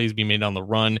seeing the plays being made on the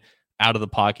run, out of the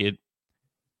pocket.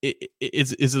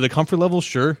 Is it a comfort level?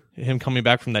 Sure, him coming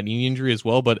back from that knee injury as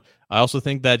well. But I also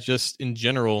think that just in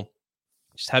general,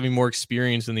 just having more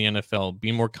experience in the NFL,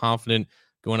 being more confident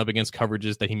going up against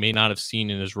coverages that he may not have seen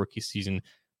in his rookie season,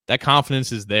 that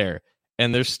confidence is there.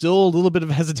 And there's still a little bit of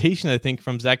hesitation, I think,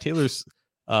 from Zach Taylor's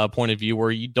point of view,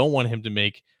 where you don't want him to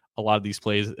make a lot of these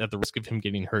plays at the risk of him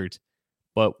getting hurt.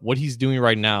 But what he's doing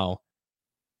right now,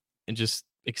 and just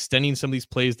extending some of these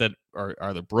plays that are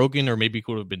either broken or maybe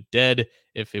could have been dead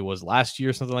if it was last year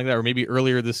or something like that, or maybe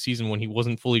earlier this season when he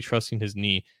wasn't fully trusting his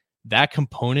knee, that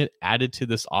component added to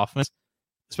this offense,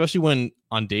 especially when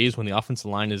on days when the offensive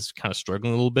line is kind of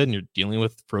struggling a little bit and you're dealing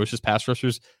with ferocious pass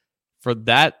rushers, for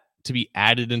that to be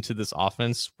added into this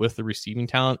offense with the receiving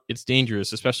talent, it's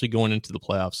dangerous, especially going into the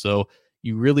playoffs. So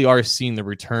you really are seeing the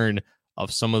return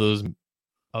of some of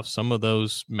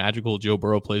those magical Joe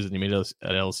Burrow plays that he made us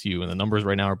at LSU, and the numbers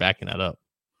right now are backing that up.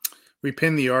 We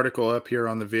pinned the article up here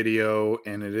on the video,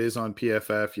 and it is on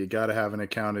PFF. You got to have an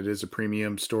account. It is a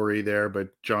premium story there, but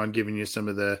John giving you some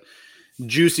of the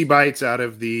juicy bites out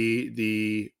of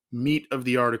the meat of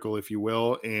the article, if you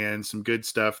will, and some good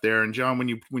stuff there. And John,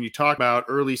 when you talk about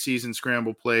early season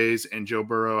scramble plays and Joe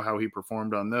Burrow, how he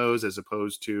performed on those as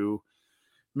opposed to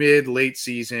late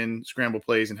season scramble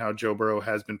plays and how Joe Burrow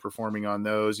has been performing on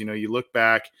those, you look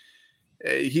back,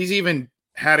 he's even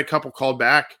had a couple called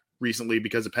back recently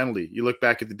because of penalty. You look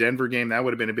back at the Denver game, that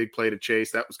would have been a big play to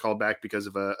Chase. That was called back because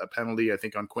of a penalty. I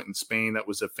think on Quentin Spain, that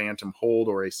was a phantom hold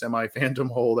or a semi-phantom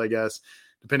hold, I guess,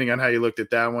 depending on how you looked at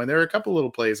that one. There are a couple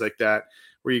little plays like that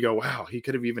where you go, wow, he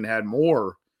could have even had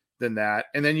more than that.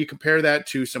 And then you compare that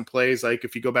to some plays like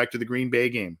if you go back to the Green Bay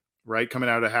game, right, coming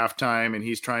out of halftime, and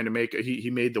he's trying to make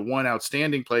he made the one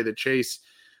outstanding play that Chase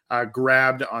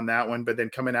grabbed on that one, but then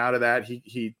coming out of that,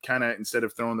 he kind of, instead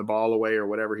of throwing the ball away or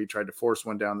whatever, he tried to force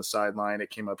one down the sideline. It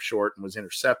came up short and was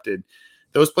intercepted.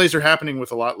 Those plays are happening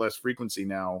with a lot less frequency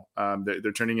now.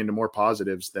 They're turning into more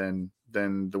positives than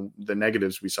the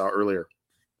negatives we saw earlier.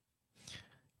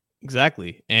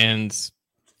 Exactly. And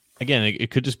again, it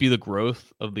could just be the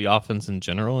growth of the offense in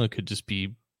general. It could just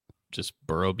be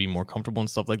Burrow being more comfortable and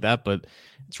stuff like that, but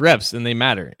it's reps and they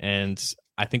matter. And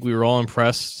I think we were all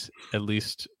impressed, at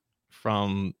least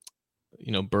from,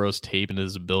 Burrow's tape and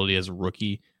his ability as a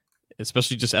rookie,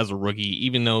 especially just as a rookie,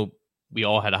 even though we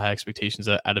all had high expectations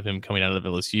out of him coming out of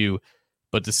LSU.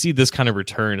 But to see this kind of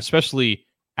return, especially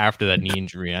after that knee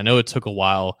injury, I know it took a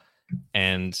while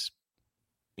and,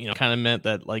 kind of meant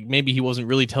that like maybe he wasn't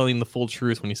really telling the full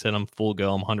truth when he said I'm full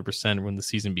go, I'm 100% when the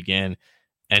season began.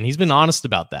 And he's been honest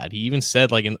about that. He even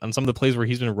said like on some of the plays where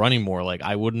he's been running more, like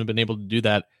I wouldn't have been able to do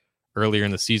that earlier in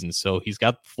the season. So he's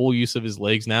got full use of his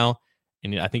legs now.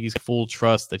 And I think he's full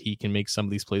trust that he can make some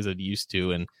of these plays that he used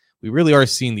to. And we really are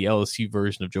seeing the LSU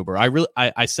version of Joe Burrow.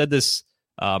 I said this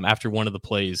after one of the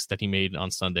plays that he made on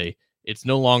Sunday. It's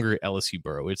no longer LSU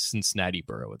Burrow. It's Cincinnati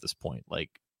Burrow at this point. Like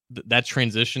that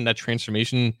transition, that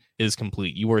transformation is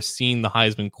complete. You are seeing the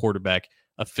Heisman quarterback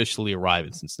officially arrive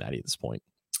in Cincinnati at this point.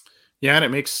 Yeah, and it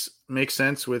makes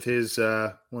sense with his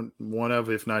one of,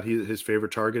 if not his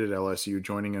favorite target at LSU,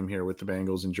 joining him here with the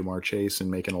Bengals and Jamar Chase and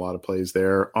making a lot of plays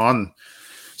there, on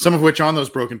some of which on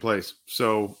those broken plays.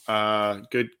 So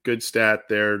good stat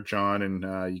there, John,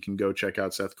 and you can go check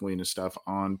out Seth Galina's stuff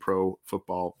on Pro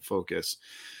Football Focus.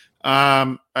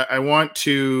 I want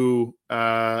to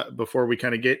before we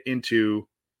kind of get into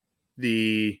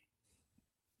the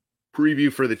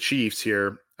preview for the Chiefs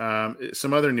here,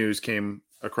 some other news came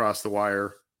across the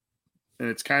wire, and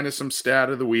it's kind of some stat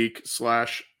of the week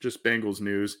 / just Bengals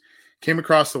news. Came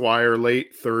across the wire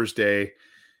late Thursday,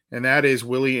 and that is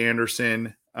Willie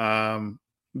Anderson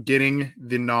getting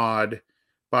the nod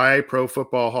by Pro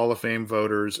Football Hall of Fame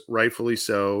voters, rightfully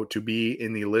so, to be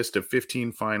in the list of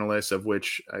 15 finalists, of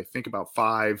which I think about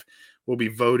 5 will be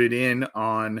voted in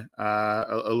on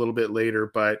a little bit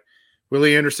later. But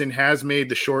Willie Anderson has made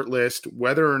the short list.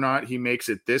 Whether or not he makes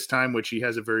it this time, which he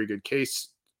has a very good case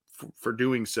for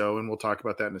doing so, and we'll talk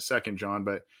about that in a second, John.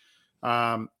 But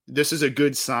this is a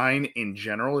good sign in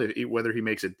general, whether he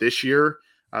makes it this year.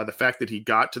 The fact that he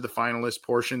got to the finalist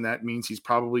portion, that means he's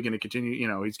probably going to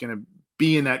continue. He's going to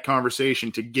be in that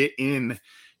conversation to get in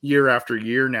year after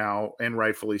year now, and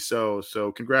rightfully so.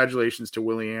 So congratulations to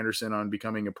Willie Anderson on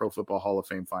becoming a Pro Football Hall of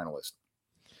Fame finalist.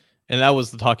 And that was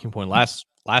the talking point last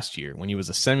year when he was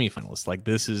a semifinalist. Like,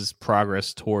 this is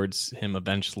progress towards him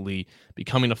eventually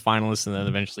becoming a finalist and then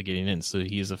eventually getting in. So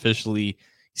he's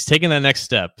taken that next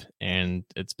step, and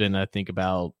it's been, I think,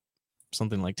 about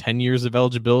something like 10 years of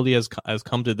eligibility has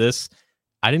come to this.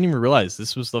 I didn't even realize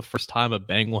this was the first time a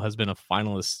Bengal has been a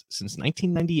finalist since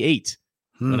 1998,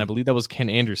 when I believe that was Ken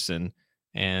Anderson.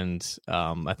 And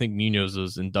I think Munoz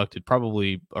was inducted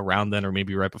probably around then or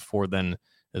maybe right before then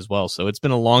as well. So it's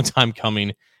been a long time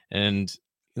coming, and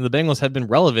the Bengals have been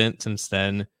relevant since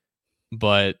then,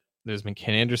 but there's been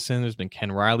Ken Anderson, there's been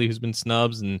Ken Riley, who's been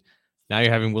snubs, and now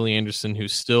you're having Willie Anderson,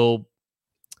 who's still,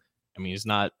 he's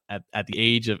not at the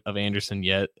age of Anderson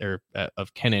yet, or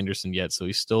of Ken Anderson yet. So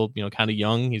he's still, kind of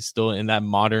young. He's still in that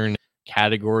modern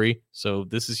category. So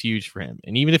this is huge for him.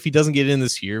 And even if he doesn't get in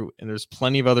this year, and there's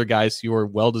plenty of other guys who are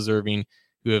well-deserving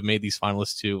who have made these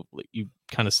finalists too, you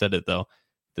kind of said it though,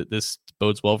 that this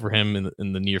bodes well for him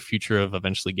in the near future of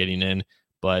eventually getting in,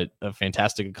 but a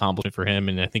fantastic accomplishment for him.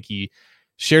 And I think he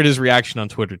shared his reaction on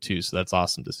Twitter too. So that's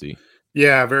awesome to see.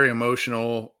 Yeah, very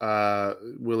emotional.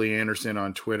 Willie Anderson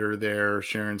on Twitter there,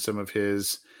 sharing some of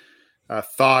his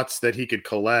thoughts that he could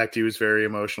collect. He was very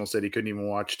emotional, said he couldn't even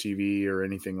watch TV or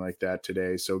anything like that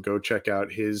today. So go check out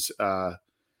his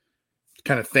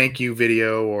kind of thank you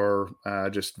video or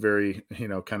just very,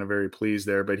 kind of very pleased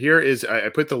there. But here is, I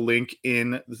put the link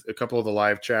in a couple of the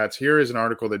live chats. Here is an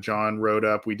article that John wrote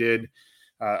up. We did,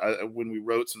 when we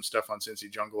wrote some stuff on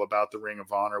Cincy Jungle about the Ring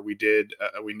of Honor, we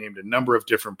named a number of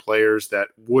different players that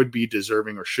would be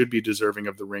deserving or should be deserving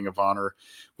of the Ring of Honor.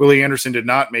 Willie Anderson did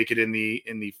not make it in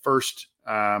the first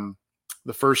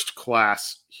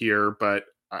class here, but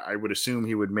I would assume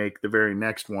he would make the very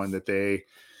next one that they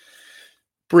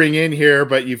bring in here.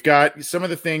 But you've got some of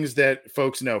the things that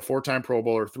folks know: 4-time Pro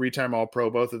Bowler, 3-time All-Pro.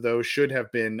 Both of those should have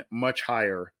been much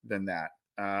higher than that.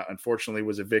 Unfortunately,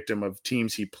 was a victim of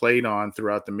teams he played on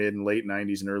throughout the mid and late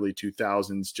 90s and early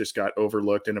 2000s, just got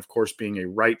overlooked. And of course, being a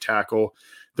right tackle,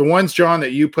 the ones, John,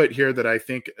 that you put here that I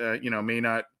think, may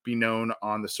not be known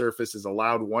on the surface, is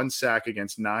allowed 1 sack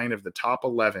against 9 of the top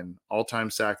 11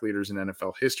 all-time sack leaders in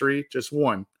NFL history. Just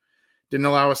one. Didn't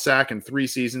allow a sack in 3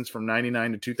 seasons from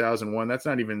 99 to 2001. That's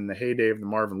not even in the heyday of the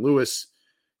Marvin Lewis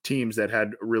teams that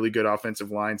had really good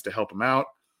offensive lines to help him out.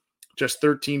 Just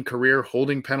 13 career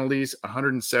holding penalties,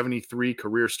 173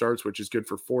 career starts, which is good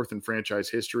for 4th in franchise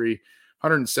history,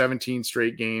 117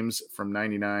 straight games from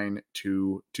 99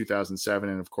 to 2007,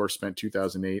 and of course spent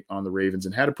 2008 on the Ravens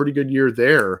and had a pretty good year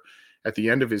there at the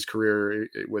end of his career,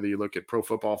 whether you look at Pro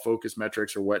Football Focus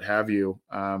metrics or what have you.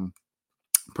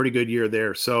 Pretty good year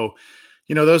there. So,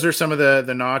 those are some of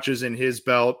the notches in his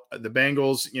belt. The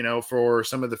Bengals, for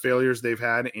some of the failures they've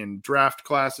had in draft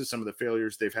classes, some of the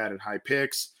failures they've had at high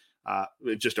picks,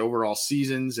 just overall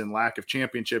seasons and lack of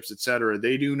championships, et cetera,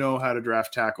 they do know how to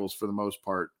draft tackles for the most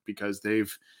part, because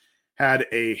they've had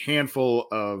a handful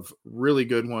of really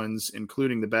good ones,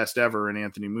 including the best ever in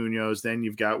Anthony Munoz. Then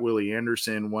you've got Willie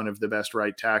Anderson, one of the best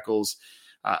right tackles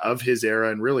of his era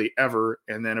and really ever.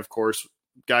 And then, of course,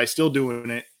 guy still doing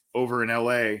it over in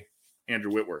LA,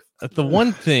 Andrew Whitworth. The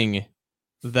one thing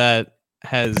that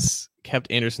has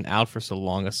kept Anderson out for so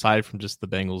long, aside from just the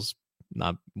Bengals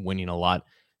not winning a lot,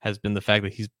 has been the fact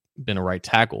that he's been a right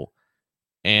tackle.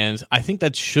 And I think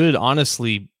that should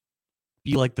honestly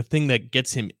be like the thing that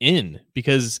gets him in,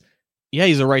 because yeah,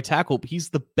 he's a right tackle, but he's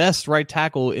the best right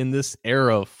tackle in this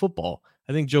era of football.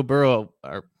 I think Joe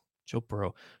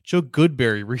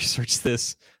Goodberry researched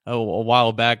this a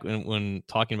while back when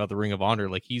talking about the Ring of Honor.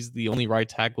 Like, he's the only right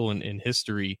tackle in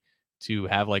history to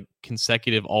have like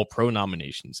consecutive All-Pro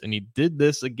nominations. And he did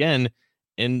this again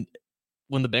when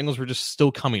the Bengals were just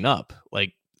still coming up.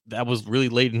 Like, that was really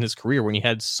late in his career when he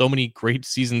had so many great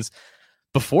seasons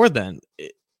before then.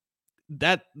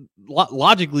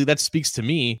 Logically, that speaks to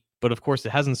me, but of course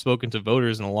it hasn't spoken to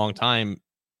voters in a long time.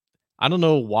 I don't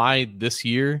know why this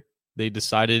year they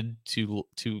decided to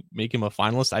make him a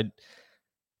finalist.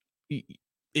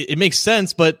 It makes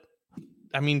sense, but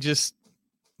I mean, just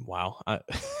wow.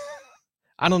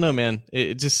 I don't know, man.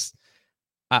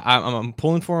 I'm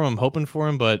pulling for him. I'm hoping for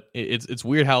him, but it's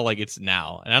weird how like it's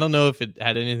now, and I don't know if it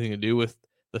had anything to do with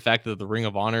the fact that the Ring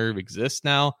of Honor exists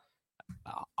now.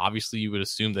 Obviously, you would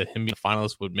assume that him being a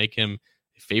finalist would make him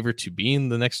a favorite to be in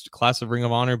the next class of Ring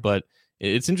of Honor, but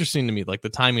it's interesting to me, like the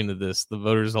timing of this. The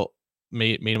voters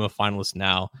made him a finalist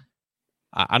now.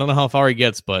 I don't know how far he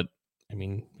gets, but I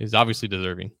mean, he's obviously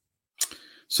deserving.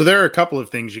 So there are a couple of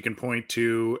things you can point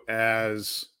to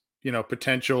as,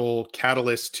 potential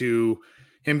catalysts to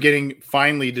him getting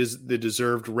finally the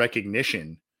deserved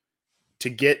recognition to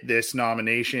get this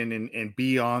nomination and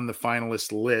be on the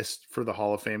finalist list for the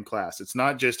Hall of Fame class. It's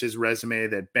not just his resume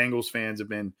that Bengals fans have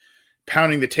been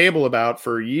pounding the table about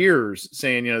for years,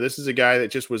 saying, this is a guy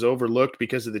that just was overlooked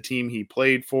because of the team he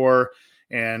played for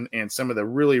and some of the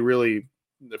really, really,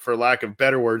 for lack of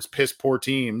better words, piss poor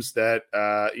teams that,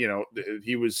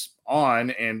 he was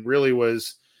on, and really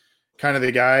was kind of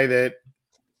the guy that,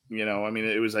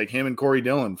 it was like him and Corey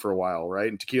Dillon for a while, right?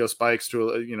 And Takeo Spikes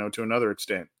to another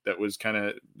extent. That was kind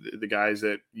of the guys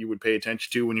that you would pay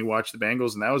attention to when you watch the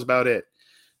Bengals, and that was about it.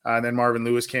 And then Marvin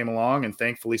Lewis came along, and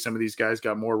thankfully some of these guys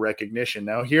got more recognition.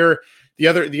 Now here, the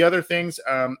other things,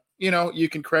 you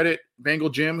can credit Bengal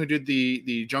Jim, who did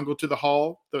the Jungle to the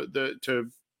Hall, to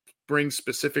bring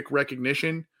specific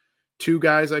recognition to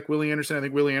guys like Willie Anderson. I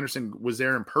think Willie Anderson was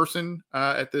there in person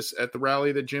at the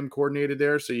rally that Jim coordinated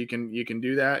there. So you can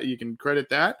do that. You can credit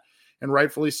that, and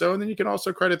rightfully so. And then you can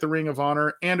also credit the Ring of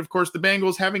Honor, and of course the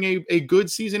Bengals having a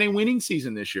good season, a winning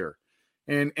season this year,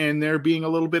 and there being a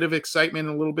little bit of excitement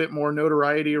and a little bit more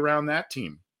notoriety around that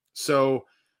team. So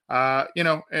all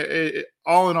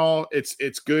in all,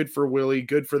 it's good for Willie,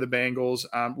 good for the Bengals.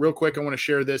 Real quick, I want to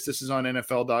share this. This is on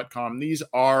NFL.com. These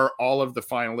are all of the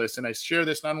finalists, and I share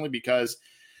this not only because,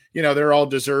 they're all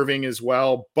deserving as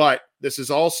well, but this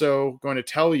is also going to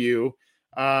tell you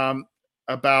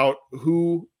about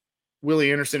who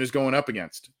Willie Anderson is going up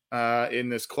against in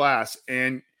this class.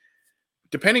 And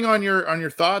depending on your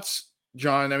thoughts,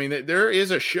 John, I mean, there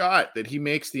is a shot that he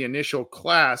makes the initial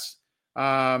class.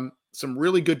 Some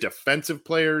really good defensive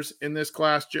players in this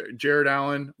class. Jared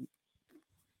Allen,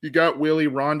 you got Willie,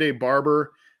 Rondé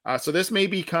Barber. So this may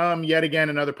become yet again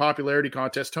another popularity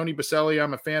contest. Tony Baselli,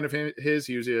 I'm a fan of his.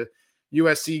 He was a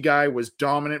USC guy, was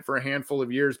dominant for a handful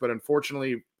of years, but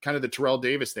unfortunately, kind of the Terrell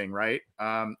Davis thing, right?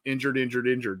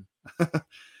 Injured.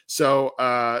 So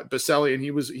Baselli, and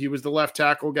he was the left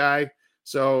tackle guy.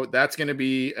 So that's going to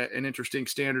be an interesting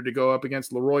standard to go up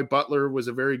against. Leroy Butler was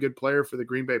a very good player for the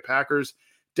Green Bay Packers.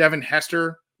 Devin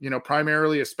Hester,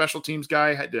 primarily a special teams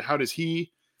guy. How does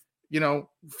he,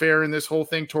 fare in this whole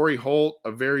thing? Torrey Holt,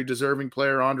 a very deserving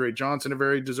player. Andre Johnson, a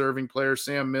very deserving player.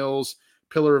 Sam Mills,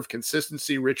 pillar of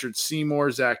consistency. Richard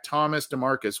Seymour, Zach Thomas,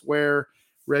 DeMarcus Ware,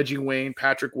 Reggie Wayne,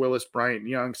 Patrick Willis, Bryant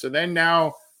Young. So then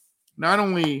now, not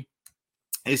only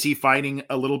is he fighting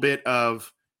a little bit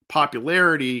of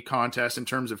popularity contest in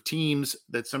terms of teams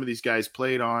that some of these guys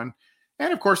played on,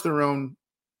 and of course their own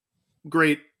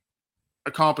great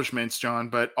accomplishments, John,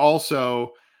 but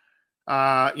also,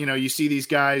 you see these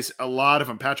guys, a lot of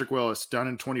them, Patrick Willis done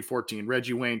in 2014,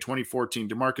 Reggie Wayne, 2014,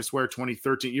 DeMarcus Ware,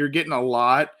 2013. You're getting a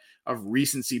lot of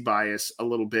recency bias a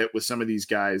little bit with some of these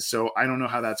guys. So I don't know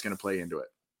how that's going to play into it.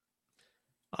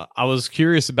 I was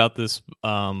curious about this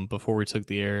before we took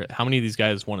the air. How many of these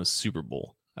guys won a Super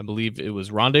Bowl? I believe it was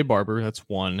Rondé Barber. That's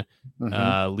one.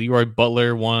 Mm-hmm. Leroy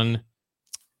Butler won.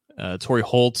 Torrey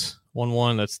Holt won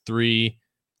one. That's three.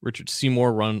 Richard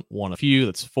Seymour won a few.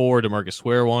 That's four. DeMarcus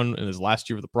Ware won in his last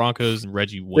year with the Broncos, and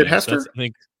Reggie Wayne. Did Hester? I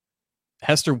think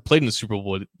Hester played in the Super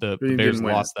Bowl. The Bears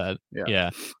lost that. Yeah.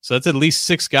 So that's at least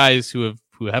six guys who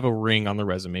have a ring on their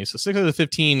resume. So 6 out of the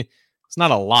 15, it's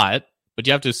not a lot, but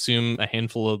you have to assume a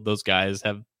handful of those guys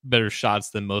have better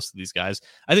shots than most of these guys.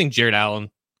 I think Jared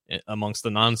Allen, amongst the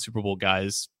non-Super Bowl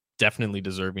guys, definitely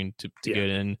deserving to get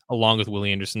in, along with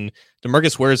Willie Anderson.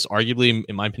 DeMarcus Ware is arguably,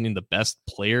 in my opinion, the best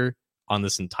player on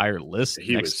this entire list,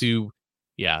 next to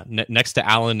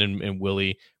Allen and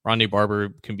Willie. Rondé Barber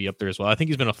can be up there as well. I think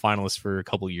he's been a finalist for a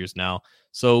couple of years now.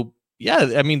 So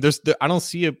yeah, I mean, I don't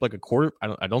see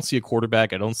I don't see a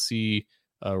quarterback. I don't see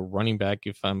a running back.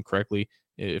 If I'm correct.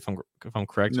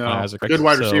 No, good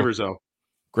wide receivers though.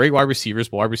 Great wide receivers,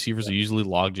 but wide receivers are usually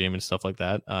logjam and stuff like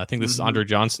that. I think this is Andre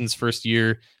Johnson's first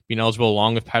year being eligible,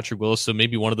 along with Patrick Willis. So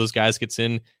maybe one of those guys gets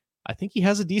in. I think he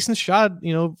has a decent shot,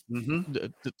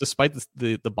 despite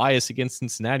the bias against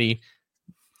Cincinnati.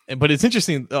 But it's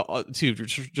interesting, too,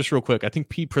 just real quick. I think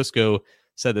Pete Prisco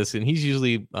said this, and he's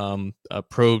usually a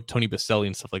pro Tony Baselli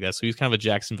and stuff like that. So he's kind of a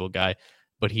Jacksonville guy.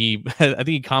 But I think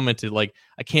he commented, like,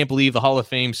 I can't believe the Hall of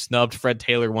Fame snubbed Fred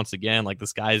Taylor once again. Like,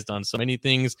 this guy's done so many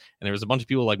things. And there was a bunch of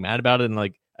people, like, mad about it. And,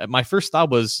 like, my first thought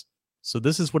was, so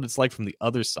this is what it's like from the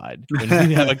other side.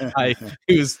 When you have a guy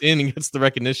who's in and gets the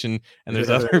recognition, and there's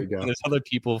other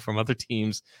people from other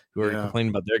teams who are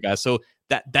complaining about their guys. So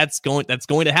that's going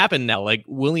to happen now. Like,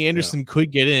 Willie Anderson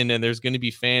could get in, and there's going to be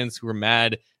fans who are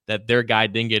mad that their guy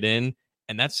didn't get in.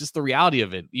 And that's just the reality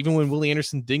of it. Even when Willie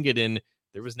Anderson didn't get in,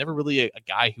 there was never really a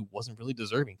guy who wasn't really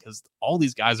deserving, because all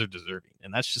these guys are deserving.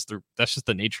 And that's just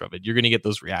the nature of it. You're going to get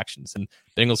those reactions. And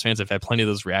Bengals fans have had plenty of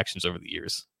those reactions over the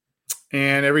years.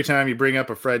 And every time you bring up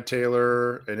a Fred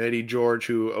Taylor and Eddie George,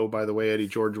 who, oh, by the way, Eddie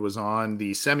George was on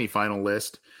the semifinal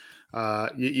list,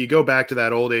 you go back to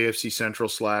that old AFC Central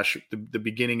 / the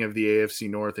beginning of the AFC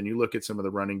North, and you look at some of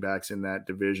the running backs in that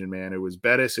division, man. It was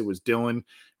Bettis, it was Dillon, it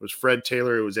was Fred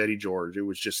Taylor, it was Eddie George. It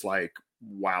was just like,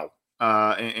 wow.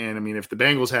 And I mean, if the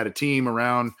Bengals had a team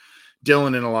around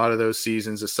Dillon in a lot of those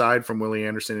seasons, aside from Willie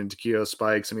Anderson and Takeo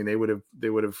Spikes, I mean, they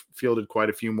would have fielded quite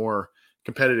a few more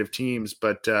competitive teams.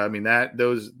 But I mean,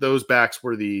 those backs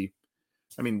were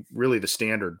really the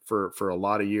standard for a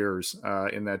lot of years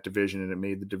in that division, and it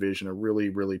made the division a really,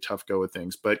 really tough go of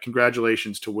things. But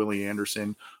congratulations to Willie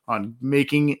Anderson on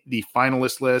making the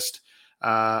finalist list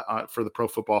for the Pro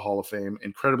Football Hall of Fame.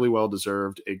 Incredibly well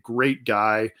deserved, a great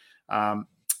guy.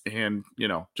 And,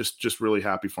 just really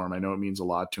happy for him. I know it means a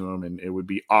lot to him, and it would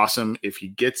be awesome if he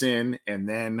gets in and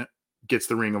then gets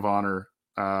the Ring of Honor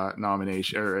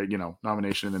nomination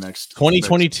in the next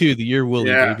 2022, the year Willie.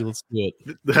 Yeah. Baby, let's do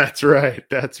it.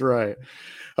 That's right.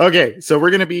 Okay, so we're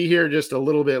going to be here just a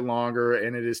little bit longer,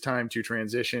 and it is time to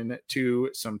transition to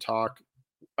some talk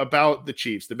about the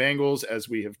Chiefs. The Bengals, as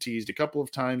we have teased a couple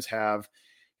of times, have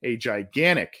a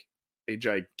gigantic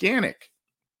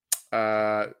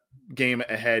game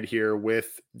ahead here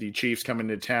with the Chiefs coming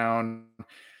to town.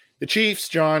 The Chiefs,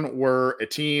 John, were a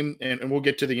team, and we'll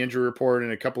get to the injury report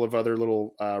and a couple of other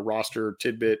little roster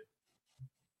tidbit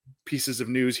pieces of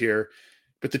news here.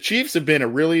 But the Chiefs have been a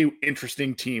really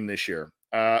interesting team this year.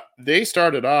 They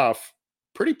started off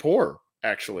pretty poor,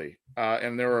 actually.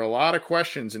 And there were a lot of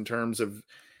questions in terms of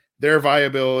their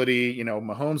viability.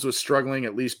 Mahomes was struggling,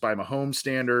 at least by Mahomes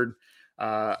standard,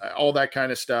 all that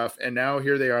kind of stuff. And now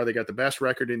here they are. They got the best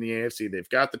record in the AFC. They've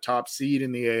got the top seed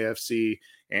in the AFC,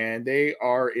 and they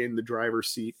are in the driver's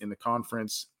seat in the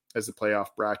conference as the playoff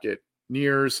bracket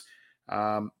nears.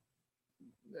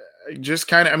 Just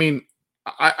kind of, I mean,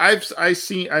 I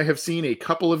have seen a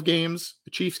couple of games,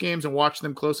 the Chiefs games, and watched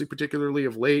them closely, particularly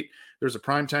of late. There's a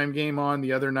primetime game on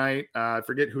the other night. I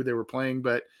forget who they were playing,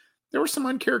 but there were some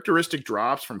uncharacteristic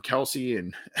drops from Kelsey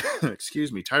and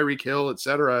Tyreek Hill,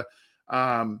 etc.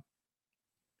 And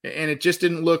it just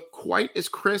didn't look quite as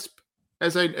crisp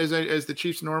as the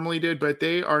Chiefs normally did. But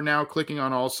they are now clicking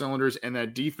on all cylinders, and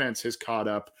that defense has caught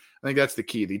up. I think that's the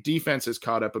key. The defense has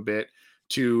caught up a bit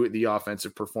to the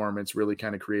offensive performance, really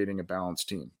kind of creating a balanced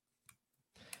team.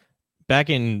 Back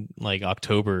in like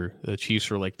October, the Chiefs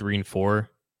were like 3-4,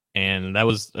 and that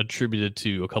was attributed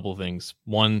to a couple of things.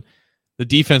 One, the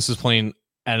defense was playing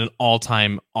at an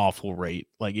all-time awful rate.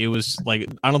 Like, it was like,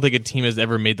 I don't think a team has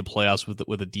ever made the playoffs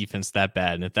with a defense that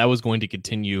bad. And if that was going to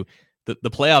continue, the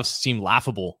playoffs seemed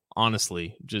laughable,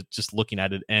 honestly, just looking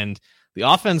at it. And the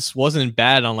offense wasn't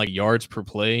bad on like yards per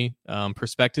play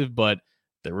perspective, but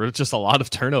there were just a lot of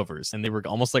turnovers, and they were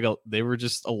almost like they were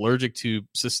just allergic to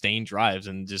sustained drives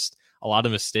and just a lot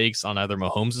of mistakes on either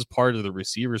Mahomes' part or the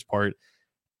receiver's part.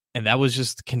 And that was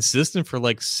just consistent for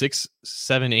like 6,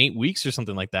 7, 8 weeks or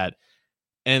something like that.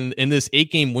 And in this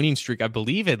 8-game winning streak, I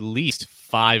believe at least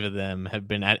 5 of them have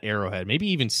been at Arrowhead, maybe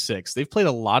even 6. They've played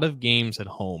a lot of games at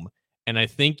home. And I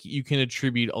think you can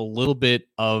attribute a little bit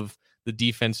of the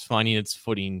defense finding its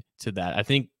footing to that. I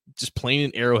think just playing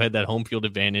in Arrowhead, that home field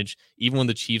advantage, even when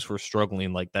the Chiefs were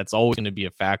struggling, like, that's always going to be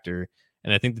a factor.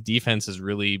 And I think the defense has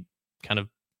really kind of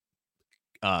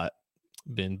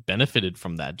been benefited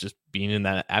from that, just being in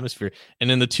that atmosphere. And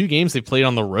in the 2 games they played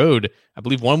on the road, I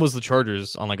believe one was the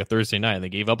Chargers on like a Thursday night. They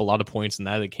gave up a lot of points in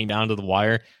that. It came down to the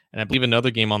wire. And I believe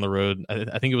another game on the road,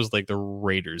 I think it was like the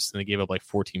Raiders, and they gave up like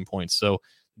 14 points. So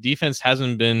defense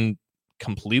hasn't been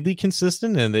completely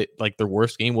consistent, and their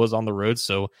worst game was on the road.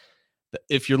 So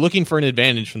if you're looking for an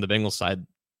advantage from the Bengals side,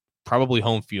 probably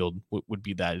home field would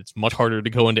be that. It's much harder to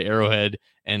go into Arrowhead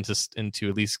and to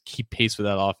at least keep pace with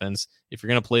that offense. If you're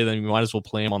going to play them, you might as well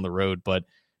play them on the road. But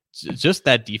just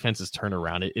that defense's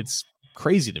turnaround, it's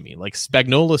crazy to me. Like, Steve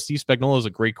Spagnuolo is a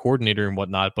great coordinator and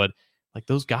whatnot, but like,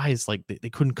 those guys, like, they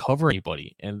couldn't cover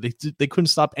anybody, and they couldn't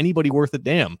stop anybody worth a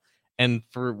damn. And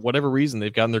for whatever reason,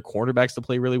 they've gotten their cornerbacks to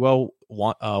play really well.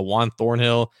 Juan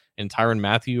Thornhill and Tyrann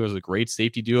Mathieu is a great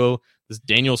safety duo. This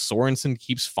Daniel Sorensen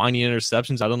keeps finding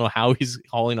interceptions. I don't know how he's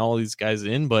hauling all these guys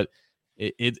in, but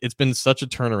it's been such a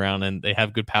turnaround, and they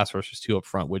have good pass rushers too up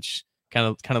front, which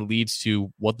kind of leads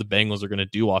to what the Bengals are going to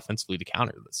do offensively to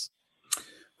counter this.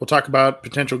 We'll talk about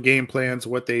potential game plans,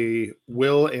 what they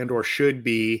will and or should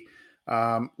be.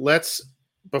 Let's,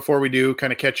 before we do,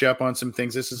 kind of catch up on some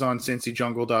things. This is on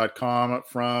CincyJungle.com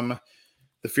from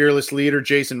the fearless leader,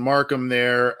 Jason Markham,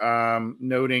 there,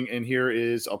 noting, and here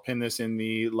is, I'll pin this in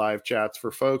the live chats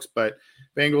for folks, but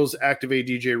Bengals activate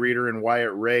DJ Reader and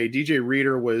Wyatt Ray. DJ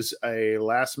Reader was a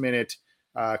last-minute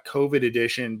COVID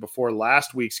addition before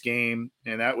last week's game,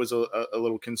 and that was a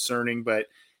little concerning, but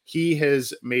he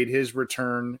has made his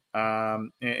return,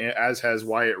 as has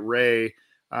Wyatt Ray.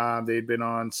 They'd been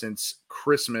on since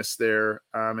Christmas there,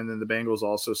 and then the Bengals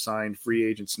also signed free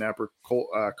agent snapper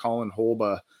Colin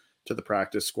Holba to the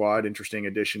practice squad. Interesting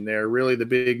addition there. Really, the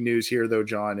big news here, though,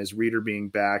 John, is Reader being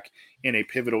back in a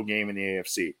pivotal game in the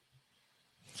AFC.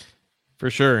 For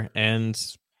sure. And,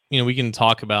 we can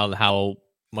talk about how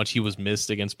much he was missed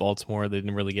against Baltimore. They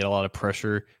didn't really get a lot of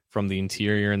pressure from the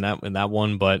interior in that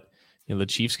one, but the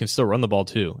Chiefs can still run the ball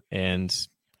too. And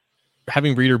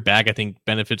having Reader back, I think,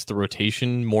 benefits the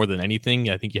rotation more than anything.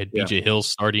 I think you had BJ Hill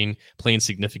starting, playing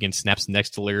significant snaps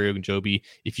next to Larry Ogunjobi.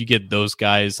 If you get those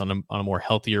guys on a more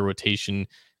healthier rotation,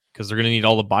 because they're going to need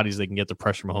all the bodies they can get to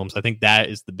pressure Mahomes, I think that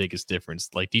is the biggest difference.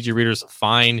 Like, DJ Reader's a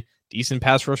fine, decent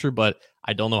pass rusher, but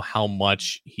I don't know how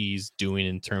much he's doing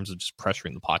in terms of just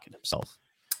pressuring the pocket himself.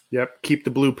 Yep, keep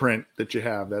the blueprint that you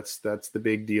have. That's the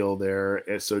big deal there.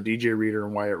 So DJ Reader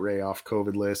and Wyatt Ray off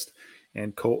COVID list,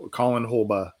 and Colin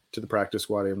Holba to the practice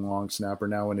squad, a long snapper.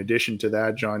 Now, in addition to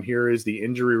that, John, here is the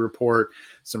injury report.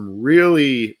 Some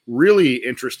really, really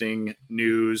interesting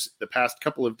news the past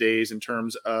couple of days in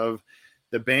terms of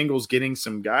the Bengals getting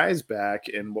some guys back,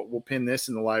 and we'll pin this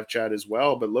in the live chat as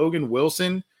well. But Logan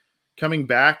Wilson coming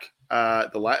back,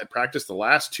 practice the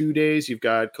last 2 days. You've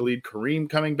got Khalid Kareem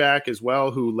coming back as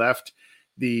well, who left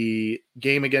the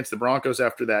game against the Broncos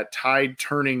after that tide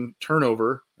turning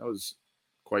turnover. That was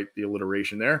quite the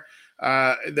alliteration there.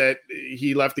 That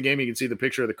he left the game. You can see the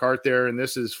picture of the cart there. And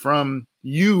this is from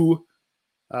you,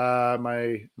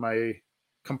 my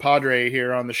compadre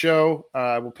here on the show.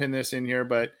 We'll pin this in here,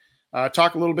 but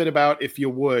talk a little bit about, if you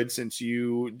would, since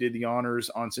you did the honors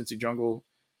on Cincy Jungle,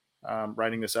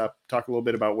 writing this up, talk a little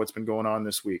bit about what's been going on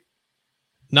this week.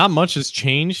 Not much has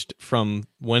changed from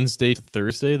Wednesday to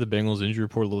Thursday. The Bengals injury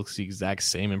report looks the exact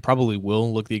same and probably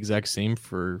will look the exact same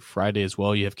for Friday as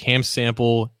well. You have Cam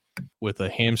Sample with a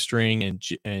hamstring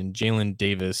and Jalen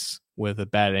Davis with a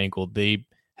bad ankle. They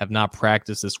have not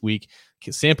practiced this week.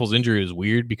 Sample's injury is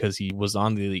weird because he was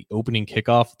on the opening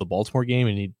kickoff of the Baltimore game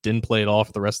and he didn't play at all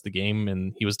for the rest of the game.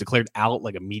 And he was declared out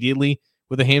like immediately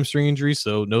with a hamstring injury.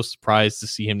 So no surprise to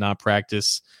see him not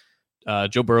practice.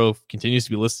 Joe Burrow continues to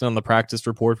be listed on the practice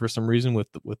report for some reason with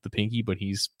the pinky, but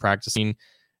he's practicing.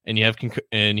 And you have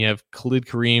Khalid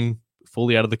Kareem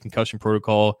fully out of the concussion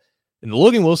protocol. And the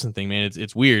Logan Wilson thing, man,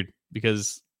 it's weird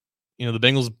because the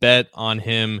Bengals bet on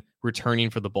him returning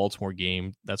for the Baltimore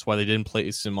game. That's why they didn't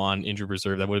place him on injured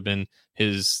reserve. That would have been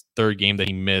his third game that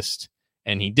he missed,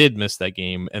 and he did miss that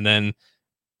game. And then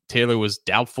Zach Taylor was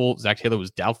doubtful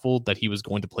that he was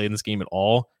going to play in this game at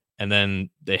all. And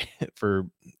then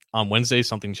on Wednesday,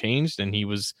 something changed, and he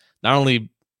was not only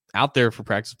out there for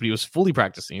practice, but he was fully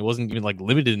practicing. He wasn't even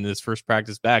limited in his first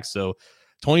practice back. So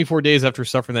 24 days after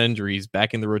suffering that injury, he's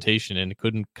back in the rotation, and it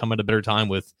couldn't come at a better time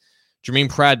with Jermaine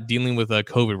Pratt dealing with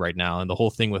COVID right now. And the whole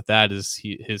thing with that is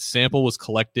his sample was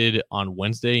collected on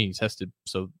Wednesday, and he tested.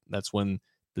 So that's when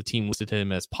the team listed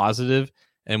him as positive.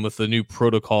 And with the new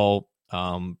protocol,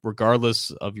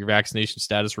 regardless of your vaccination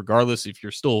status, regardless if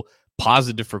you're still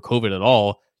positive for COVID at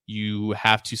all, you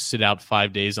have to sit out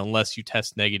 5 days unless you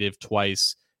test negative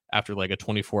twice after a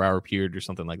 24-hour period or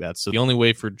something like that. So the only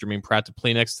way for Jermaine Pratt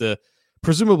to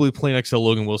presumably play next to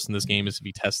Logan Wilson this game is if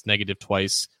he tests negative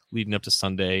twice leading up to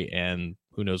Sunday, and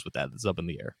who knows what that is up in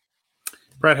the air.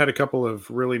 Pratt had a couple of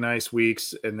really nice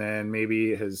weeks and then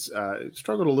maybe has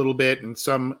struggled a little bit in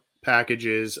some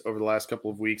packages over the last couple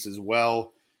of weeks as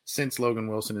well since Logan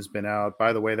Wilson has been out.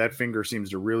 By the way, that finger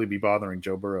seems to really be bothering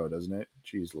Joe Burrow, doesn't it?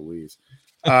 Jeez Louise.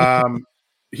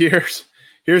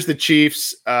 Here's the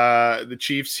Chiefs. The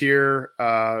Chiefs here,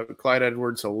 Clyde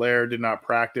Edwards-Helaire did not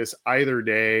practice either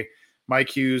day.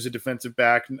 Mike Hughes, a defensive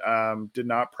back, did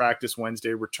not practice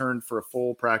Wednesday, returned for a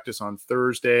full practice on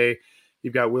Thursday.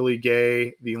 You've got Willie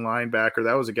Gay, the linebacker.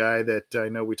 That was a guy that I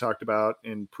know we talked about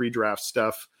in pre-draft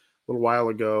stuff a little while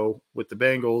ago with the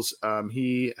Bengals.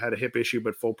 He had a hip issue,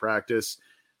 but full practice.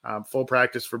 Full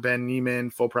practice for Ben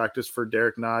Neiman, full practice for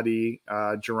Derek Noddy.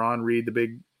 Jerron Reed, the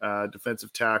big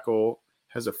defensive tackle,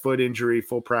 has a foot injury,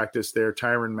 full practice there.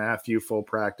 Tyrann Mathieu, full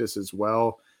practice as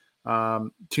well.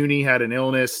 Tooney had an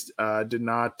illness, did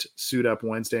not suit up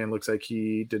Wednesday, and looks like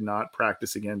he did not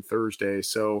practice again Thursday.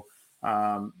 So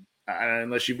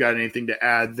unless you've got anything to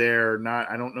add there,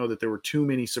 I don't know that there were too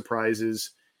many surprises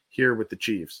here with the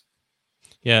Chiefs.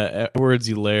 Yeah,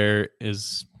 Edwards-Helaire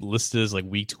is listed as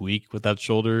week to week with that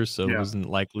shoulder, so It wasn't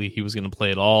likely he was going to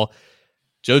play at all.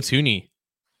 Joe Tooney,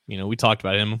 we talked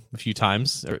about him a few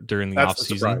times during the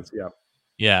offseason.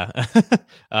 Yeah.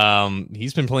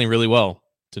 He's been playing really well,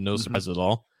 to no surprise at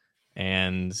all.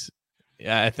 And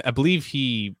I believe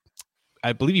he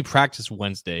practiced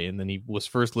Wednesday, and then he was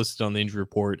first listed on the injury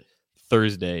report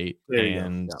Thursday.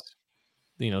 And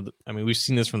we've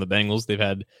seen this from the Bengals. They've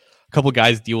had a couple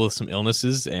guys deal with some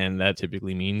illnesses, and that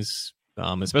typically means,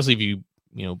 especially if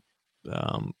you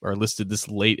are listed this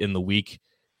late in the week,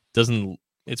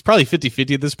 it's probably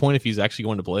 50-50 at this point if he's actually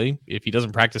going to play. If he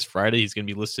doesn't practice Friday, he's going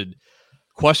to be listed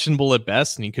questionable at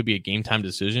best, and he could be a game time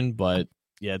decision. But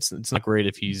yeah, it's not great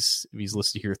if he's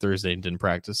listed here Thursday and didn't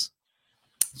practice.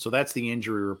 So that's the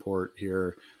injury report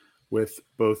here with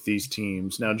both these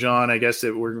teams. Now, John, I guess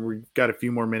that we've got a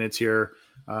few more minutes here,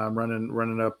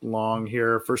 running up long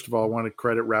here. First of all, I want to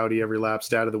credit Rowdy every lap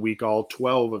stat of the week. All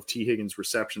 12 of T. Higgins'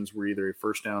 receptions were either a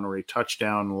first down or a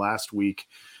touchdown last week.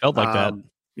 Felt like that.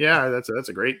 Yeah, that's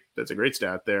a great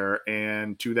stat there.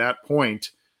 And to that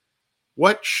point,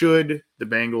 what should the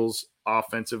Bengals'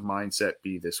 offensive mindset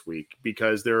be this week?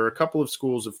 Because there are a couple of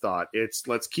schools of thought. It's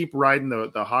let's keep riding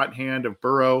the hot hand of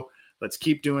Burrow. Let's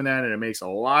keep doing that. And it makes a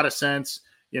lot of sense.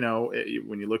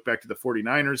 When you look back to the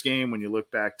 49ers game, when you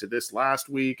look back to this last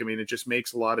week, it just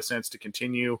makes a lot of sense to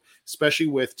continue, especially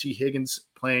with T. Higgins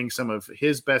playing some of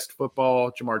his best football.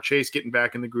 Jamar Chase getting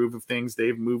back in the groove of things.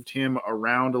 They've moved him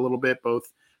around a little bit,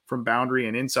 both from boundary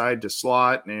and inside to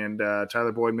slot, and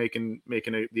Tyler Boyd making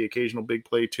the occasional big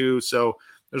play too. So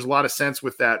there's a lot of sense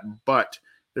with that, but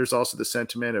there's also the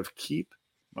sentiment of keep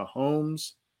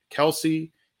Mahomes,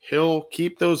 Kelsey, Hill,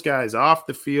 keep those guys off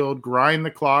the field, grind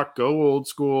the clock, go old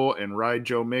school, and ride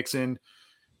Joe Mixon.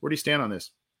 Where do you stand on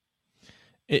this?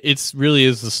 It's really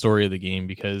is the story of the game,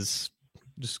 because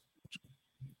just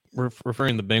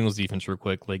referring to the Bengals defense real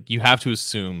quick, like, you have to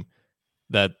assume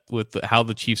that with how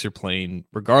the Chiefs are playing,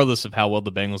 regardless of how well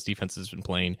the Bengals defense has been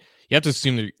playing, you have to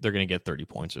assume they're going to get 30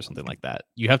 points or something like that.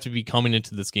 You have to be coming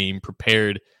into this game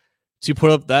prepared to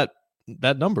put up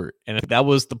that number. And that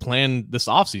was the plan this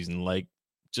offseason. Like,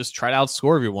 just try to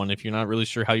outscore everyone if you're not really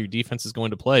sure how your defense is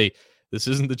going to play. This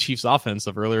isn't the Chiefs offense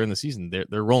of earlier in the season.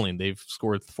 They're rolling. They've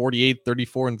scored 48,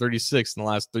 34, and 36 in the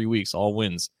last 3 weeks, all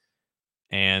wins.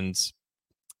 And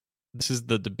this is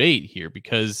the debate here,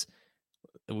 because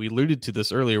we alluded to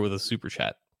this earlier with a super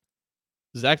chat.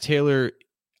 Zach Taylor,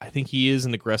 I think he is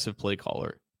an aggressive play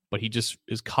caller, but he just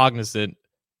is cognizant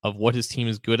of what his team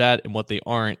is good at and what they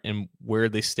aren't, and where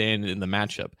they stand in the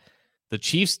matchup. The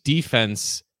Chiefs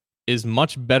defense is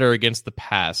much better against the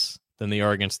pass than they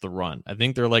are against the run. I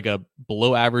think they're like a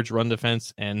below average run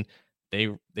defense, and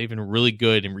they've been really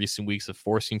good in recent weeks of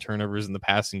forcing turnovers in the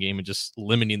passing game and just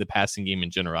limiting the passing game in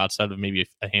general, outside of maybe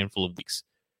a handful of weeks.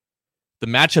 The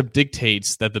matchup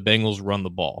dictates that the Bengals run the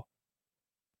ball.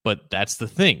 But that's the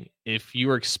thing. If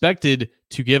you are expected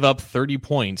to give up 30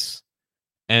 points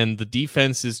and the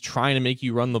defense is trying to make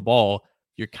you run the ball,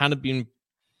 you're kind of being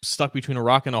stuck between a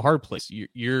rock and a hard place.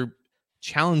 You're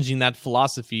challenging that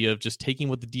philosophy of just taking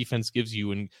what the defense gives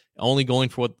you and only going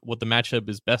for what the matchup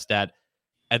is best at.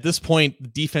 At this point, the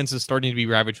defense is starting to be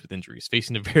ravaged with injuries,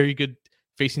 facing a very good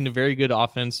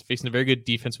offense, facing a very good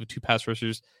defense with 2 pass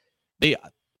rushers.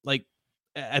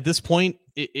 At this point,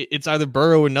 it's either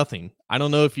Burrow or nothing. I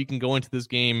don't know if you can go into this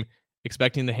game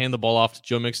expecting to hand the ball off to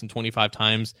Joe Mixon 25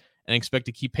 times and expect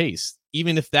to keep pace.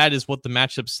 Even if that is what the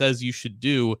matchup says you should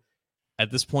do,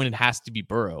 at this point, it has to be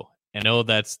Burrow. I know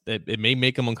that it may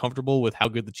make them uncomfortable with how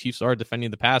good the Chiefs are defending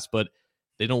the pass, but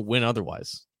they don't win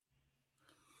otherwise.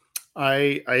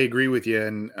 I agree with you.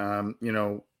 And,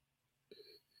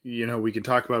 we can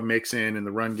talk about Mixon and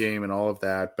the run game and all of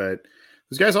that, but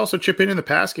those guys also chip in the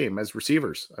pass game as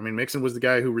receivers. I mean, Mixon was the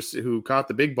guy who caught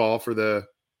the big ball for the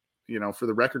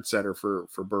record setter for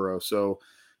Burrow. So,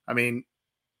 I mean,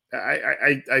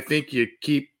 I think you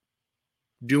keep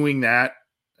doing that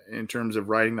in terms of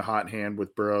riding the hot hand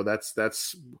with Burrow.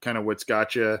 That's kind of what's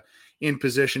got you in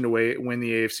position to win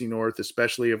the AFC North,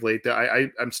 especially of late.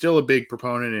 I'm still a big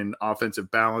proponent in offensive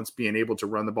balance, being able to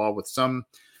run the ball with some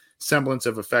semblance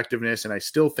of effectiveness. And I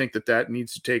still think that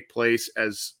needs to take place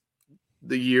as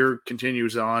the year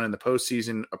continues on and the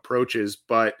postseason approaches.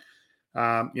 But,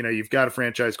 you've got a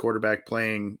franchise quarterback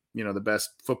playing, the best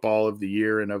football of the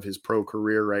year and of his pro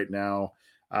career right now.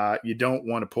 You don't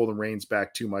want to pull the reins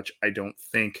back too much, I don't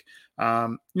think.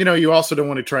 You also don't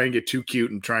want to try and get too cute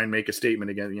and try and make a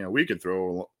statement again. We could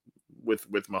throw with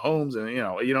Mahomes, and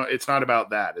it's not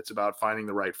about that. It's about finding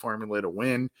the right formula to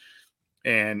win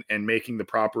and making the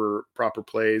proper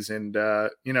plays. And I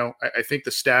think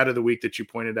the stat of the week that you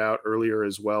pointed out earlier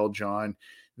as well, John,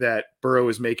 that Burrow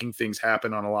is making things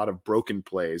happen on a lot of broken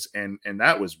plays, and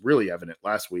that was really evident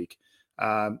last week.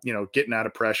 Getting out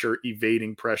of pressure,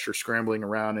 evading pressure, scrambling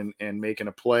around and making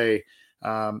a play,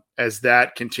 as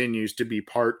that continues to be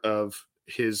part of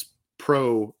his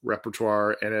pro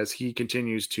repertoire. And as he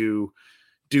continues to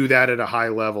do that at a high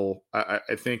level, I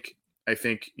think,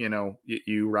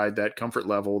 you ride that comfort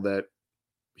level that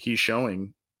he's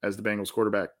showing as the Bengals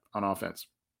quarterback on offense.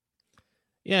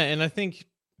 Yeah. And I think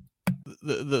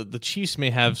the Chiefs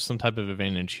may have some type of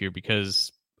advantage here,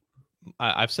 because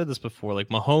I've said this before, like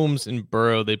Mahomes and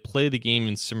Burrow, they play the game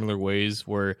in similar ways,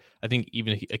 where I think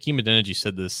even Hakeem Adeniji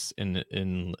said this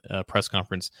in a press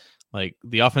conference, like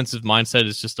the offensive mindset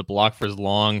is just to block for as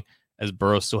long as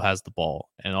Burrow still has the ball,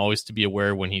 and always to be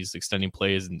aware when he's extending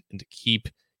plays and to keep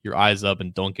your eyes up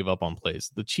and don't give up on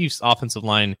plays. The Chiefs offensive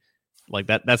line, like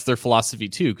that's their philosophy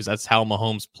too, because that's how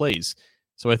Mahomes plays.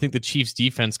 So I think the Chiefs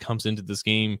defense comes into this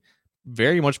game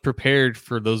very much prepared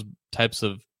for those types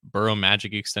of Burrow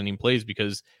magic extending plays,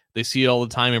 because they see it all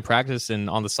the time in practice and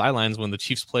on the sidelines when the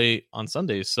Chiefs play on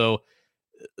Sundays. So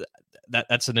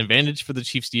that's an advantage for the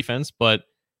Chiefs defense. But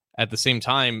at the same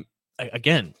time,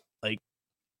 again, like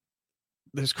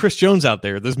there's Chris Jones out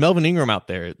there, there's Melvin Ingram out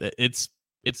there. It's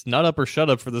nut up or shut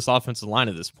up for this offensive line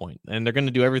at this point. And they're going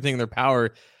to do everything in their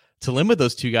power to limit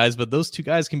those two guys, but those two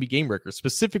guys can be game breakers,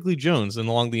 specifically Jones and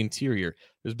along the interior.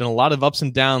 There's been a lot of ups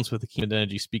and downs with Hakeem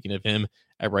Adeniji. Speaking of him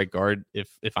at right guard, if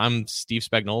I'm Steve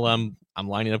Spagnuolo, I'm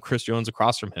lining up Chris Jones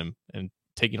across from him and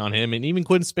taking on him, and even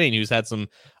Quentin Spain, who's had some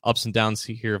ups and downs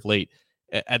here of late.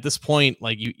 At this point,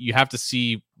 like you have to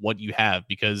see what you have,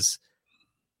 because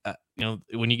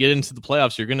when you get into the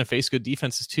playoffs, you're going to face good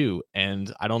defenses too.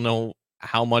 And I don't know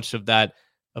how much of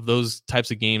those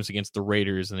types of games against the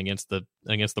Raiders and against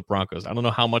the Broncos, I don't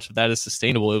know how much of that is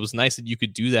sustainable. It was nice that you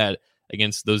could do that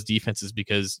against those defenses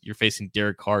because you're facing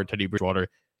Derek Carr, Teddy Bridgewater.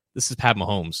 This is Pat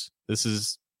Mahomes. This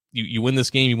is you win this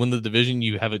game, you win the division,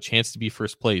 you have a chance to be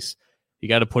first place. You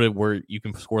got to put it where you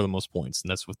can score the most points, and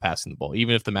that's with passing the ball,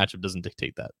 even if the matchup doesn't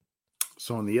dictate that.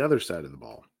 So on the other side of the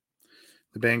ball,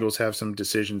 the Bengals have some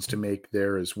decisions to make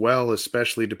there as well,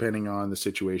 especially depending on the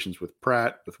situations with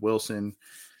Pratt, with Wilson,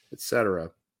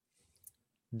 etc.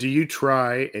 Do you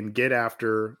try and get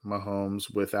after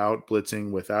Mahomes without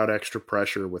blitzing, without extra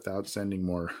pressure, without sending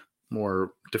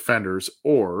more defenders,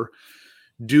 or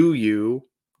do you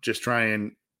just try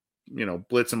and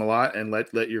blitz him a lot and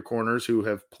let your corners who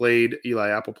have played, Eli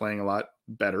Apple playing a lot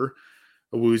better,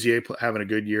 Awuzie having a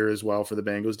good year as well for the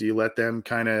Bengals, do you let them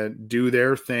kind of do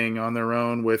their thing on their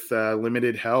own with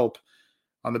limited help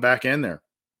on the back end there?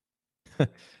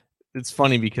 It's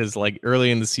funny because like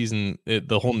early in the season,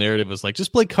 the whole narrative was like,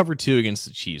 just play cover 2 against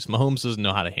the Chiefs. Mahomes doesn't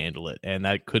know how to handle it. And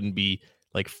that couldn't be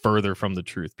like further from the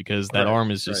truth because that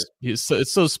arm is just, it's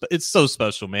so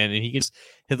special, man. And he can just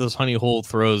hit those honey hole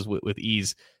throws with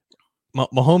ease.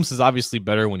 Mahomes is obviously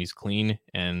better when he's clean,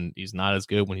 and he's not as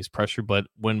good when he's pressured. But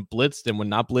when blitzed and when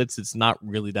not blitzed, it's not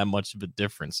really that much of a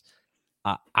difference.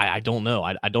 I don't know.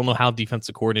 I don't know how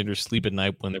defensive coordinators sleep at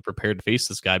night when they're prepared to face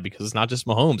this guy because it's not just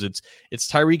Mahomes. It's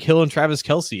Tyreek Hill and Travis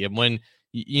Kelce. And when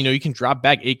you can drop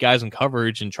back 8 guys in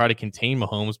coverage and try to contain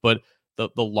Mahomes, but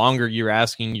the longer you're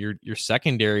asking your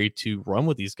secondary to run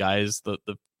with these guys, the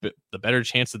better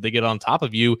chance that they get on top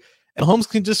of you. And Mahomes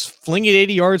can just fling it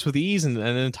 80 yards with ease, and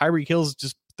then Tyreek Hill's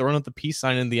just throwing up the peace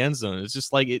sign in the end zone. It's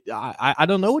just like I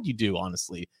don't know what you do,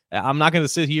 honestly. I'm not going to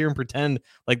sit here and pretend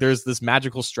like there's this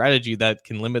magical strategy that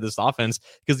can limit this offense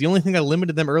because the only thing that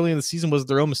limited them early in the season was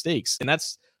their own mistakes. And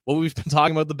that's what we've been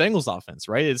talking about the Bengals offense,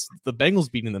 right? It's the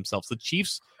Bengals beating themselves. The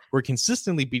Chiefs were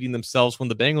consistently beating themselves when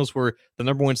the Bengals were the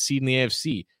number 1 seed in the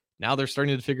AFC. Now they're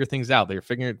starting to figure things out. They're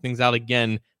figuring things out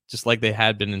again, just like they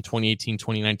had been in 2018,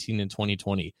 2019, and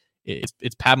 2020.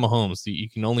 It's Pat Mahomes. You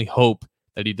can only hope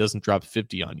that he doesn't drop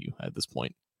 50 on you at this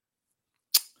point.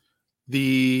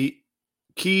 The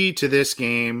key to this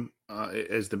game,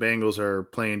 as the Bengals are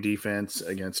playing defense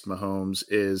against Mahomes,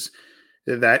 is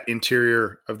that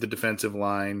interior of the defensive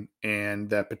line and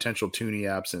that potential Tooney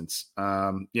absence.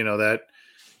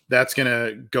 That's going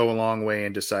to go a long way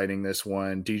in deciding this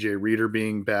one. DJ Reader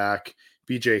being back,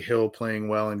 BJ Hill playing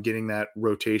well and getting that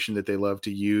rotation that they love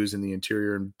to use in the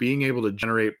interior and being able to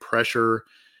generate pressure,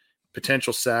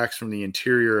 potential sacks from the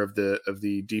interior of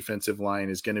the defensive line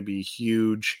is going to be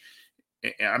huge.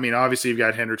 I mean, obviously you've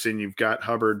got Hendrickson, you've got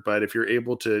Hubbard, but if you're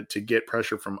able to get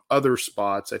pressure from other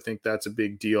spots, I think that's a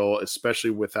big deal,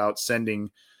 especially without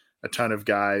sending a ton of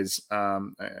guys. I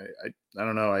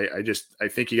don't know. I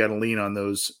think you got to lean on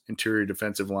those interior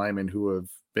defensive linemen who have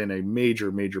been a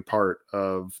major part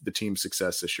of the team's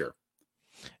success this year.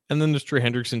 And then there's Trey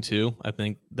Hendrickson too. I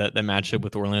think that matchup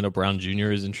with Orlando Brown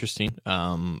Jr. is interesting.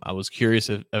 I was curious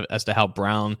as to how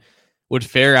Brown would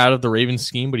fare out of the Ravens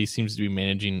scheme, but he seems to be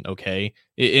managing okay.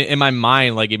 In my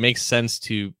mind, like it makes sense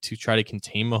to try to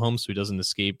contain Mahomes so he doesn't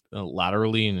escape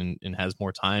laterally and has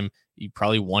more time. You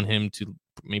probably want him to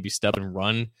maybe step and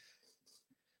run.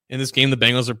 In this game, the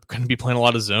Bengals are going to be playing a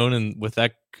lot of zone, and with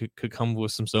that could come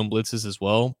with some zone blitzes as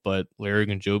well. But Larry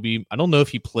Ogunjobi, I don't know if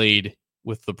he played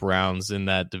with the Browns in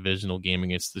that divisional game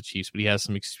against the Chiefs, but he has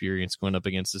some experience going up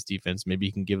against this defense. Maybe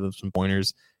he can give them some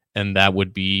pointers, and that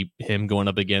would be him going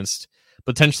up against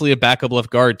potentially a backup left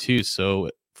guard too. So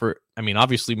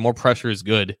obviously more pressure is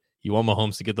good. You want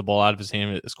Mahomes to get the ball out of his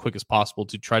hand as quick as possible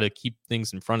to try to keep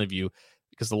things in front of you,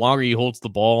 because the longer he holds the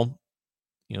ball,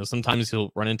 sometimes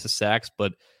he'll run into sacks,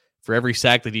 but for every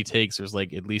sack that he takes, there's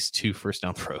like at least 2 first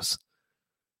down throws.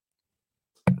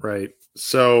 Right.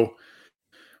 So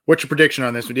what's your prediction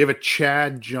on this one? Do you have a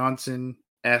Chad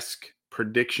Johnson-esque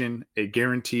prediction, a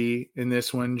guarantee in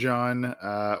this one, John?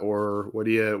 Or what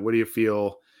do you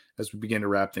feel as we begin to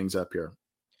wrap things up here?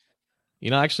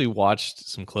 I actually watched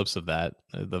some clips of that.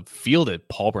 The field at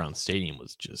Paul Brown Stadium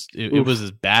was just, it was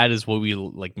as bad as what we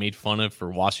like made fun of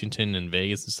for Washington and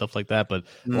Vegas and stuff like that. But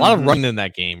a lot of running in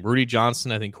that game. Rudy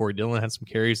Johnson, I think Corey Dillon had some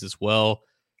carries as well.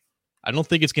 I don't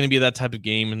think it's going to be that type of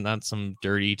game and not some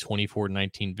dirty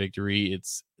 24-19 victory.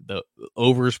 It's the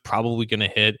over's probably going to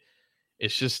hit.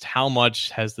 It's just how much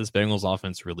has this Bengals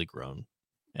offense really grown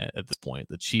at this point?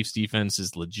 The Chiefs defense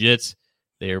is legit.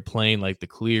 They are playing like the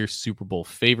clear Super Bowl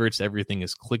favorites. Everything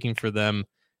is clicking for them.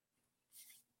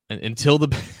 And until the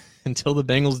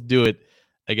Bengals do it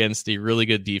against a really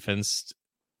good defense,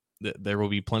 there will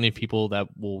be plenty of people that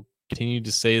will continue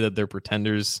to say that they're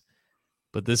pretenders,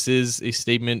 but this is a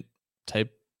statement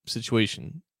type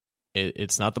situation.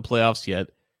 It's not the playoffs yet.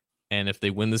 And if they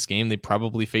win this game, they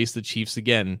probably face the Chiefs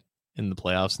again in the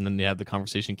playoffs. And then they have the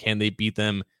conversation, can they beat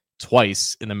them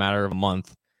twice in a matter of a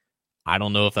month? I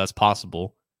don't know if that's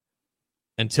possible.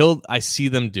 Until I see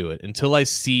them do it, until I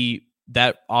see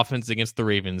that offense against the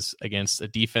Ravens, against a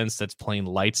defense that's playing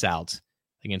lights out,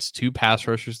 against two pass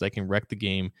rushers that can wreck the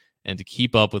game, and to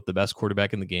keep up with the best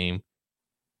quarterback in the game,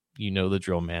 you know the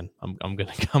drill, man. I'm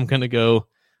gonna go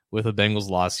with a Bengals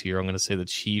loss here. I'm gonna say the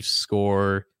Chiefs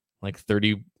score like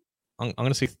 30. I'm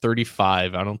gonna say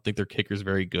 35. I don't think their kicker is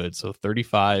very good, so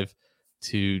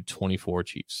 35-24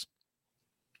 Chiefs.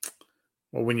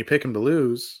 Well, when you pick them to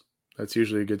lose, that's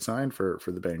usually a good sign for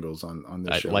the Bengals on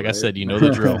this show. Like right? I said, you know the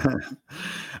drill.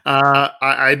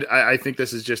 I think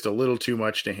this is just a little too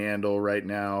much to handle right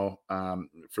now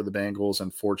for the Bengals.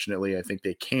 Unfortunately, I think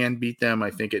they can beat them.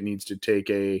 I think it needs to take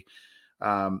a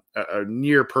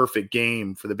near perfect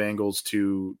game for the Bengals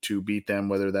to beat them,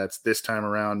 whether that's this time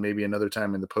around, maybe another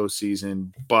time in the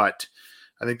postseason. But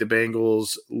I think the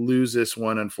Bengals lose this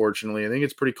one, unfortunately. I think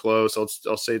it's pretty close. I'll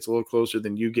say it's a little closer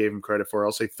than you gave them credit for.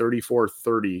 I'll say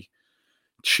 34-30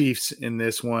 Chiefs in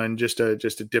this one. Just a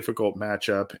difficult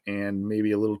matchup and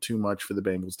maybe a little too much for the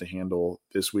Bengals to handle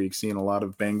this week. Seeing a lot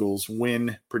of Bengals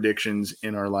win predictions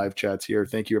in our live chats here.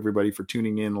 Thank you, everybody, for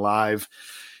tuning in live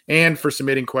and for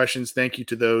submitting questions. Thank you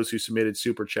to those who submitted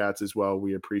super chats as well.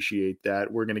 We appreciate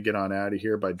that. We're going to get on out of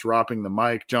here by dropping the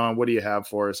mic. John, what do you have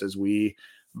for us as we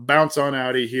bounce on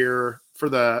out of here for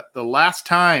the last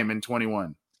time in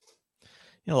 21?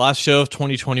 Yeah, last show of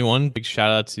 2021. Big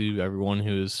shout out to everyone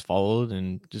who has followed.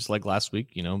 And just like last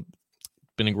week,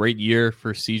 been a great year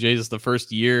for CJ. It's the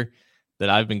first year that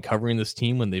I've been covering this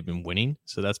team when they've been winning.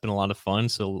 So that's been a lot of fun.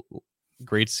 So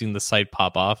great seeing the site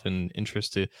pop off and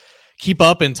interest to keep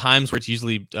up in times where it's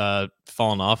usually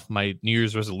fallen off. My New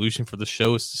Year's resolution for the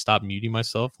show is to stop muting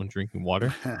myself when drinking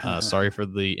water. Sorry for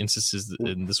the instances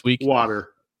in this week. Water.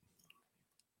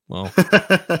 Well,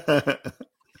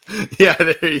 yeah,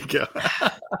 there you go.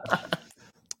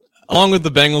 Along with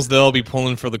the Bengals, they'll be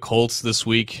pulling for the Colts this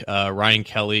week. Ryan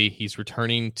Kelly, he's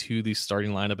returning to the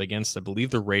starting lineup against, I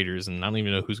believe, the Raiders, and I don't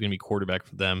even know who's going to be quarterback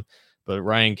for them. But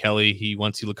Ryan Kelly, he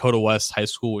went to Lakota West High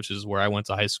School, which is where I went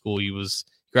to high school. He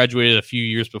graduated a few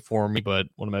years before me, but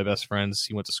one of my best friends,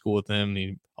 he went to school with him.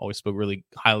 He always spoke really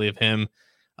highly of him.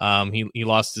 He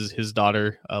lost his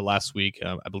daughter last week.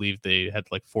 I believe they had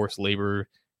forced labor,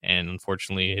 and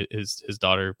unfortunately his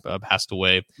daughter passed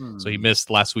away. So he missed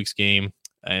last week's game.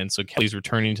 And so Kelly's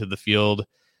returning to the field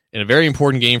in a very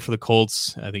important game for the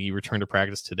Colts. I think he returned to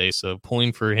practice today. So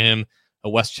pulling for him, a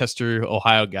Westchester,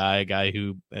 Ohio guy, a guy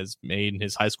who has made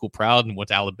his high school proud and went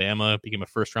to Alabama, became a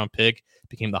first-round pick,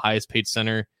 became the highest-paid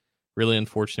center. Really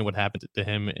unfortunate what happened to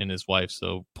him and his wife.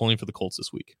 So pulling for the Colts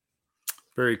this week.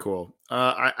 Very cool.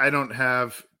 I don't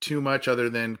have too much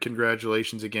other than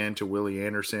congratulations again to Willie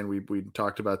Anderson. We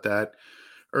talked about that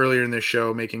earlier in this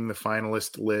show, making the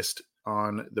finalist list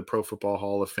on the Pro Football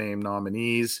Hall of Fame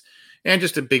nominees. And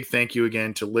just a big thank you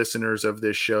again to listeners of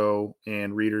this show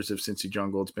and readers of Cincy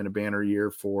Jungle. It's been a banner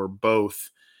year for both,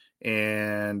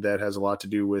 and that has a lot to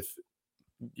do with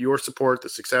your support, the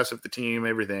success of the team,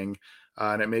 everything.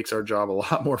 And it makes our job a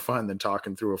lot more fun than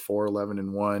talking through a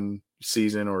 4-11-1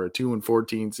 season or a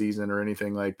 2-14 season or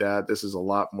anything like that. This is a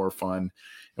lot more fun,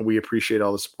 and we appreciate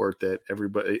all the support that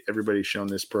everybody's shown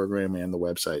this program and the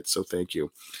website. So thank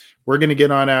you. We're going to get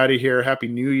on out of here. Happy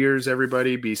New Year's,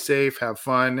 everybody. Be safe, have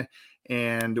fun,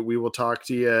 and we will talk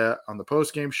to you on the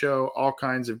post-game show. All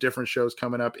kinds of different shows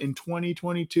coming up in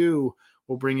 2022.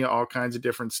 We'll bring you all kinds of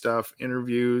different stuff,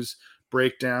 interviews,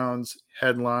 breakdowns,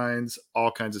 headlines,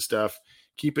 all kinds of stuff.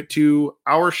 Keep it to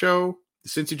our show, the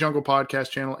Cincy Jungle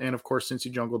podcast channel, and of course,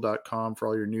 cincyjungle.com for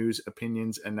all your news,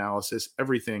 opinions, analysis,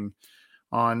 everything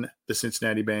on the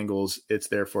Cincinnati Bengals. It's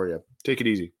there for you. Take it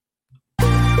easy.